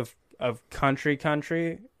think of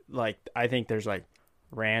country, like I think there's like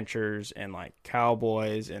ranchers and like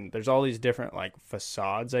cowboys, and there's all these different like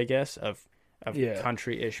facades, I guess, of Yeah.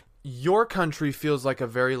 country-ish. Your country feels like a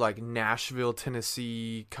very like Nashville,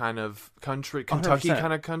 Tennessee kind of country, Kentucky 100%.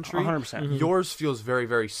 kind of country. 100%. Mhm. Yours feels very,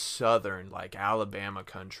 very southern, like Alabama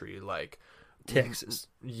country, like Texas.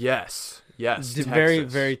 Yes, Texas. Very,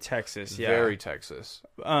 very Texas. Yeah. Very Texas.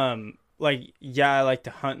 Like, yeah, I like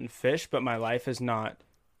to hunt and fish, but my life does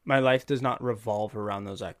not revolve around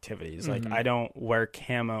those activities. Like, Mhm. I don't wear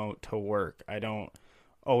camo to work. I don't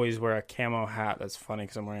always wear a camo hat. That's funny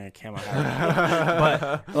because I'm wearing a camo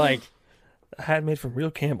hat. But like, A hat made from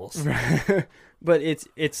real camels. but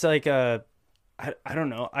it's like I don't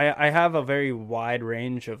know. I have a very wide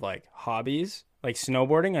range of like hobbies. Like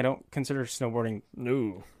snowboarding, I don't consider snowboarding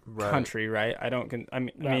No. Right. country, right? I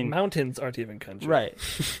mean, Mountains aren't even country. right.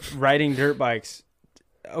 Riding dirt bikes,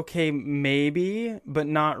 okay, maybe, but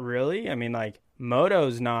not really. I mean, like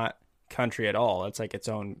moto's not country at all. It's like its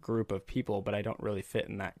own group of people, but I don't really fit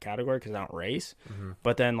in that category because I don't race. Mhm.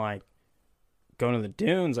 But then like going to the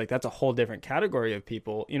dunes, like that's a whole different category of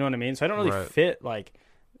people. You know what I mean? So I don't really Right. fit like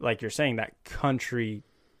you're saying, that country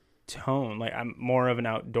tone. Like I'm more of an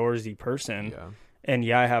outdoorsy person. Yeah. And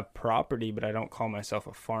yeah, I have property, but I don't call myself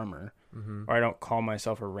a farmer. or I don't call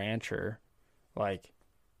myself a rancher. Like,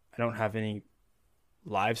 I don't have any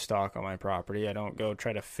livestock on my property. I don't go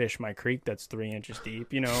try to fish my creek that's 3 inches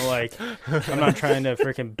deep. Like, I'm not trying to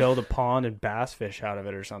freaking build a pond and bass fish out of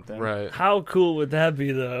it or something. Right. How cool would that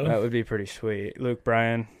be, though? That would be pretty sweet. Luke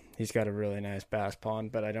Bryan, he's got a really nice bass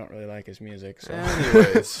pond, but I don't really like his music. So,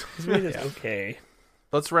 anyways, His music's okay.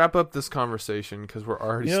 Let's wrap up this conversation because we're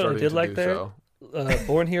already starting to do so.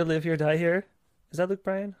 Born here, live here, die here. Is that Luke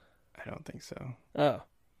Bryan? I don't think so. Oh.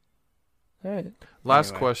 All right.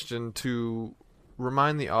 Last question to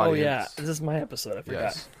remind the audience. Oh, yeah. This is my episode. I forgot.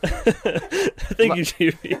 Yes. Thank you,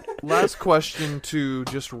 JB. Last question to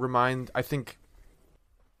just remind, I think,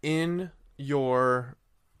 in your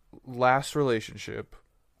last relationship,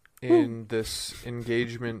 in this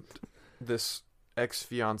engagement, this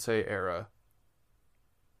ex-fiance era,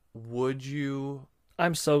 would you...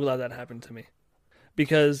 I'm so glad that happened to me.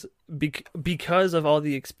 Because of all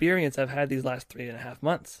the experience I've had these last 3.5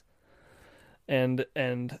 months. And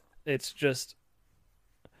it's just...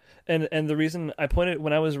 And the reason I pointed,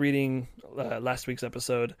 when I was reading last week's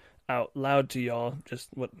episode out loud to y'all, just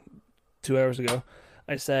 2 hours ago,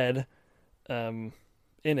 I said in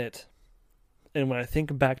it, and when I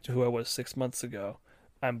think back to who I was 6 months ago,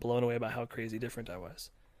 I'm blown away by how crazy different I was.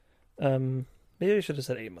 Maybe I should have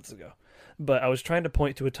said 8 months ago. But I was trying to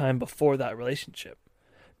point to a time before that relationship,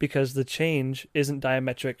 because the change isn't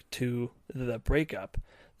diametric to the breakup.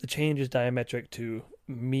 The change is diametric to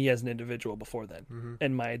me as an individual before then,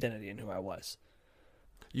 and my identity and who I was.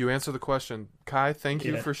 You answer the question. Kai, thank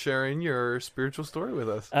you for sharing your spiritual story with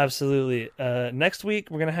us. Absolutely. Next week,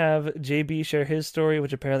 we're going to have JB share his story,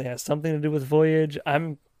 which apparently has something to do with Voyage.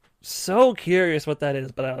 I'm so curious what that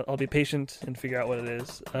is, but I'll be patient and figure out what it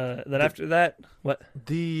is. Then after that, what?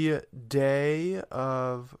 The day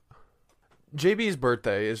of JB's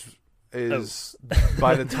birthday is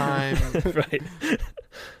by the time... Right.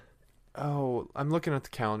 Oh, I'm looking at the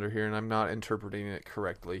calendar here, and I'm not interpreting it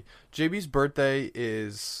correctly. JB's birthday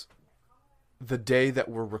is the day that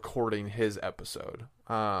we're recording his episode.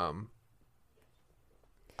 I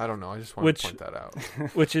don't know. I just want to point that out.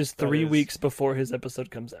 Which is 3 weeks before his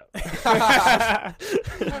episode comes out.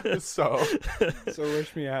 So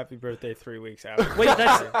wish me a happy birthday 3 weeks after. Wait,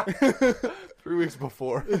 that's 3 weeks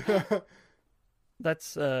before.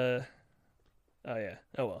 That's oh yeah.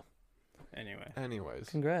 Oh well. Anyways.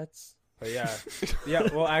 Congrats. But yeah.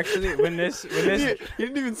 Well, actually, when this you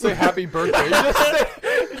didn't even say happy birthday.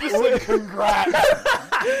 You just said congrats.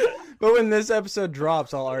 But when this episode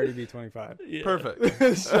drops, I'll already be 25. Yeah.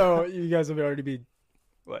 Perfect. So you guys will already be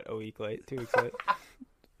a week late, 2 weeks late.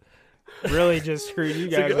 Really just screwed you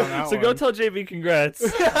guys on that one. So go tell JB congrats.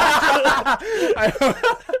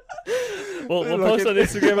 We'll post on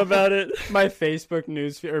Instagram about it. My Facebook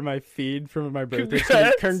news feed, or my feed from my birthday.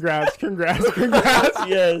 Congrats. Congrats.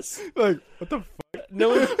 Yes. Like, what the fuck? No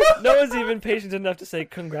one's even patient enough to say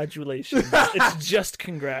congratulations. It's just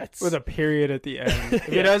congrats. With a period at the end. If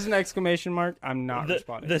it has an exclamation mark, I'm not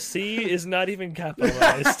responding. The C is not even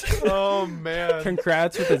capitalized. Oh, man.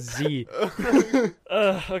 Congrats with a Z.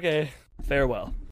 Okay. Farewell.